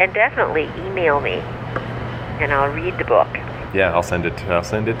tell you, and definitely email me, and I'll read the book. Yeah, I'll send it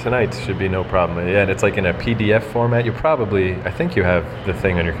tonight. Should be no problem. Yeah, and it's like in a PDF format. I think you have the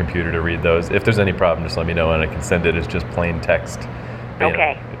thing on your computer to read those. If there's any problem, just let me know, and I can send it as just plain text. But,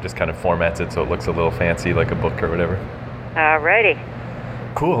 okay. It just kind of formats it so it looks a little fancy, like a book or whatever. Alrighty.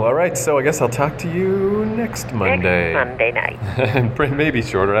 Cool. All right. So I guess I'll talk to you next Monday. Next Monday night. Maybe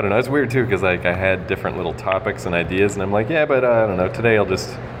shorter. I don't know. It's weird too, because like I had different little topics and ideas, and I'm like, yeah, but I don't know. Today I'll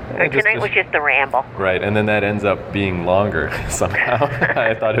just. Tonight was just the ramble. Right, and then that ends up being longer somehow.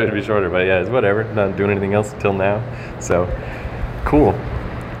 I thought it would be shorter, but yeah, it's whatever. Not doing anything else until now. So, cool.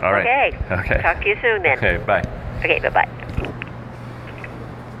 All right. Okay. Talk to you soon then. Okay. Bye. Okay. Bye-bye.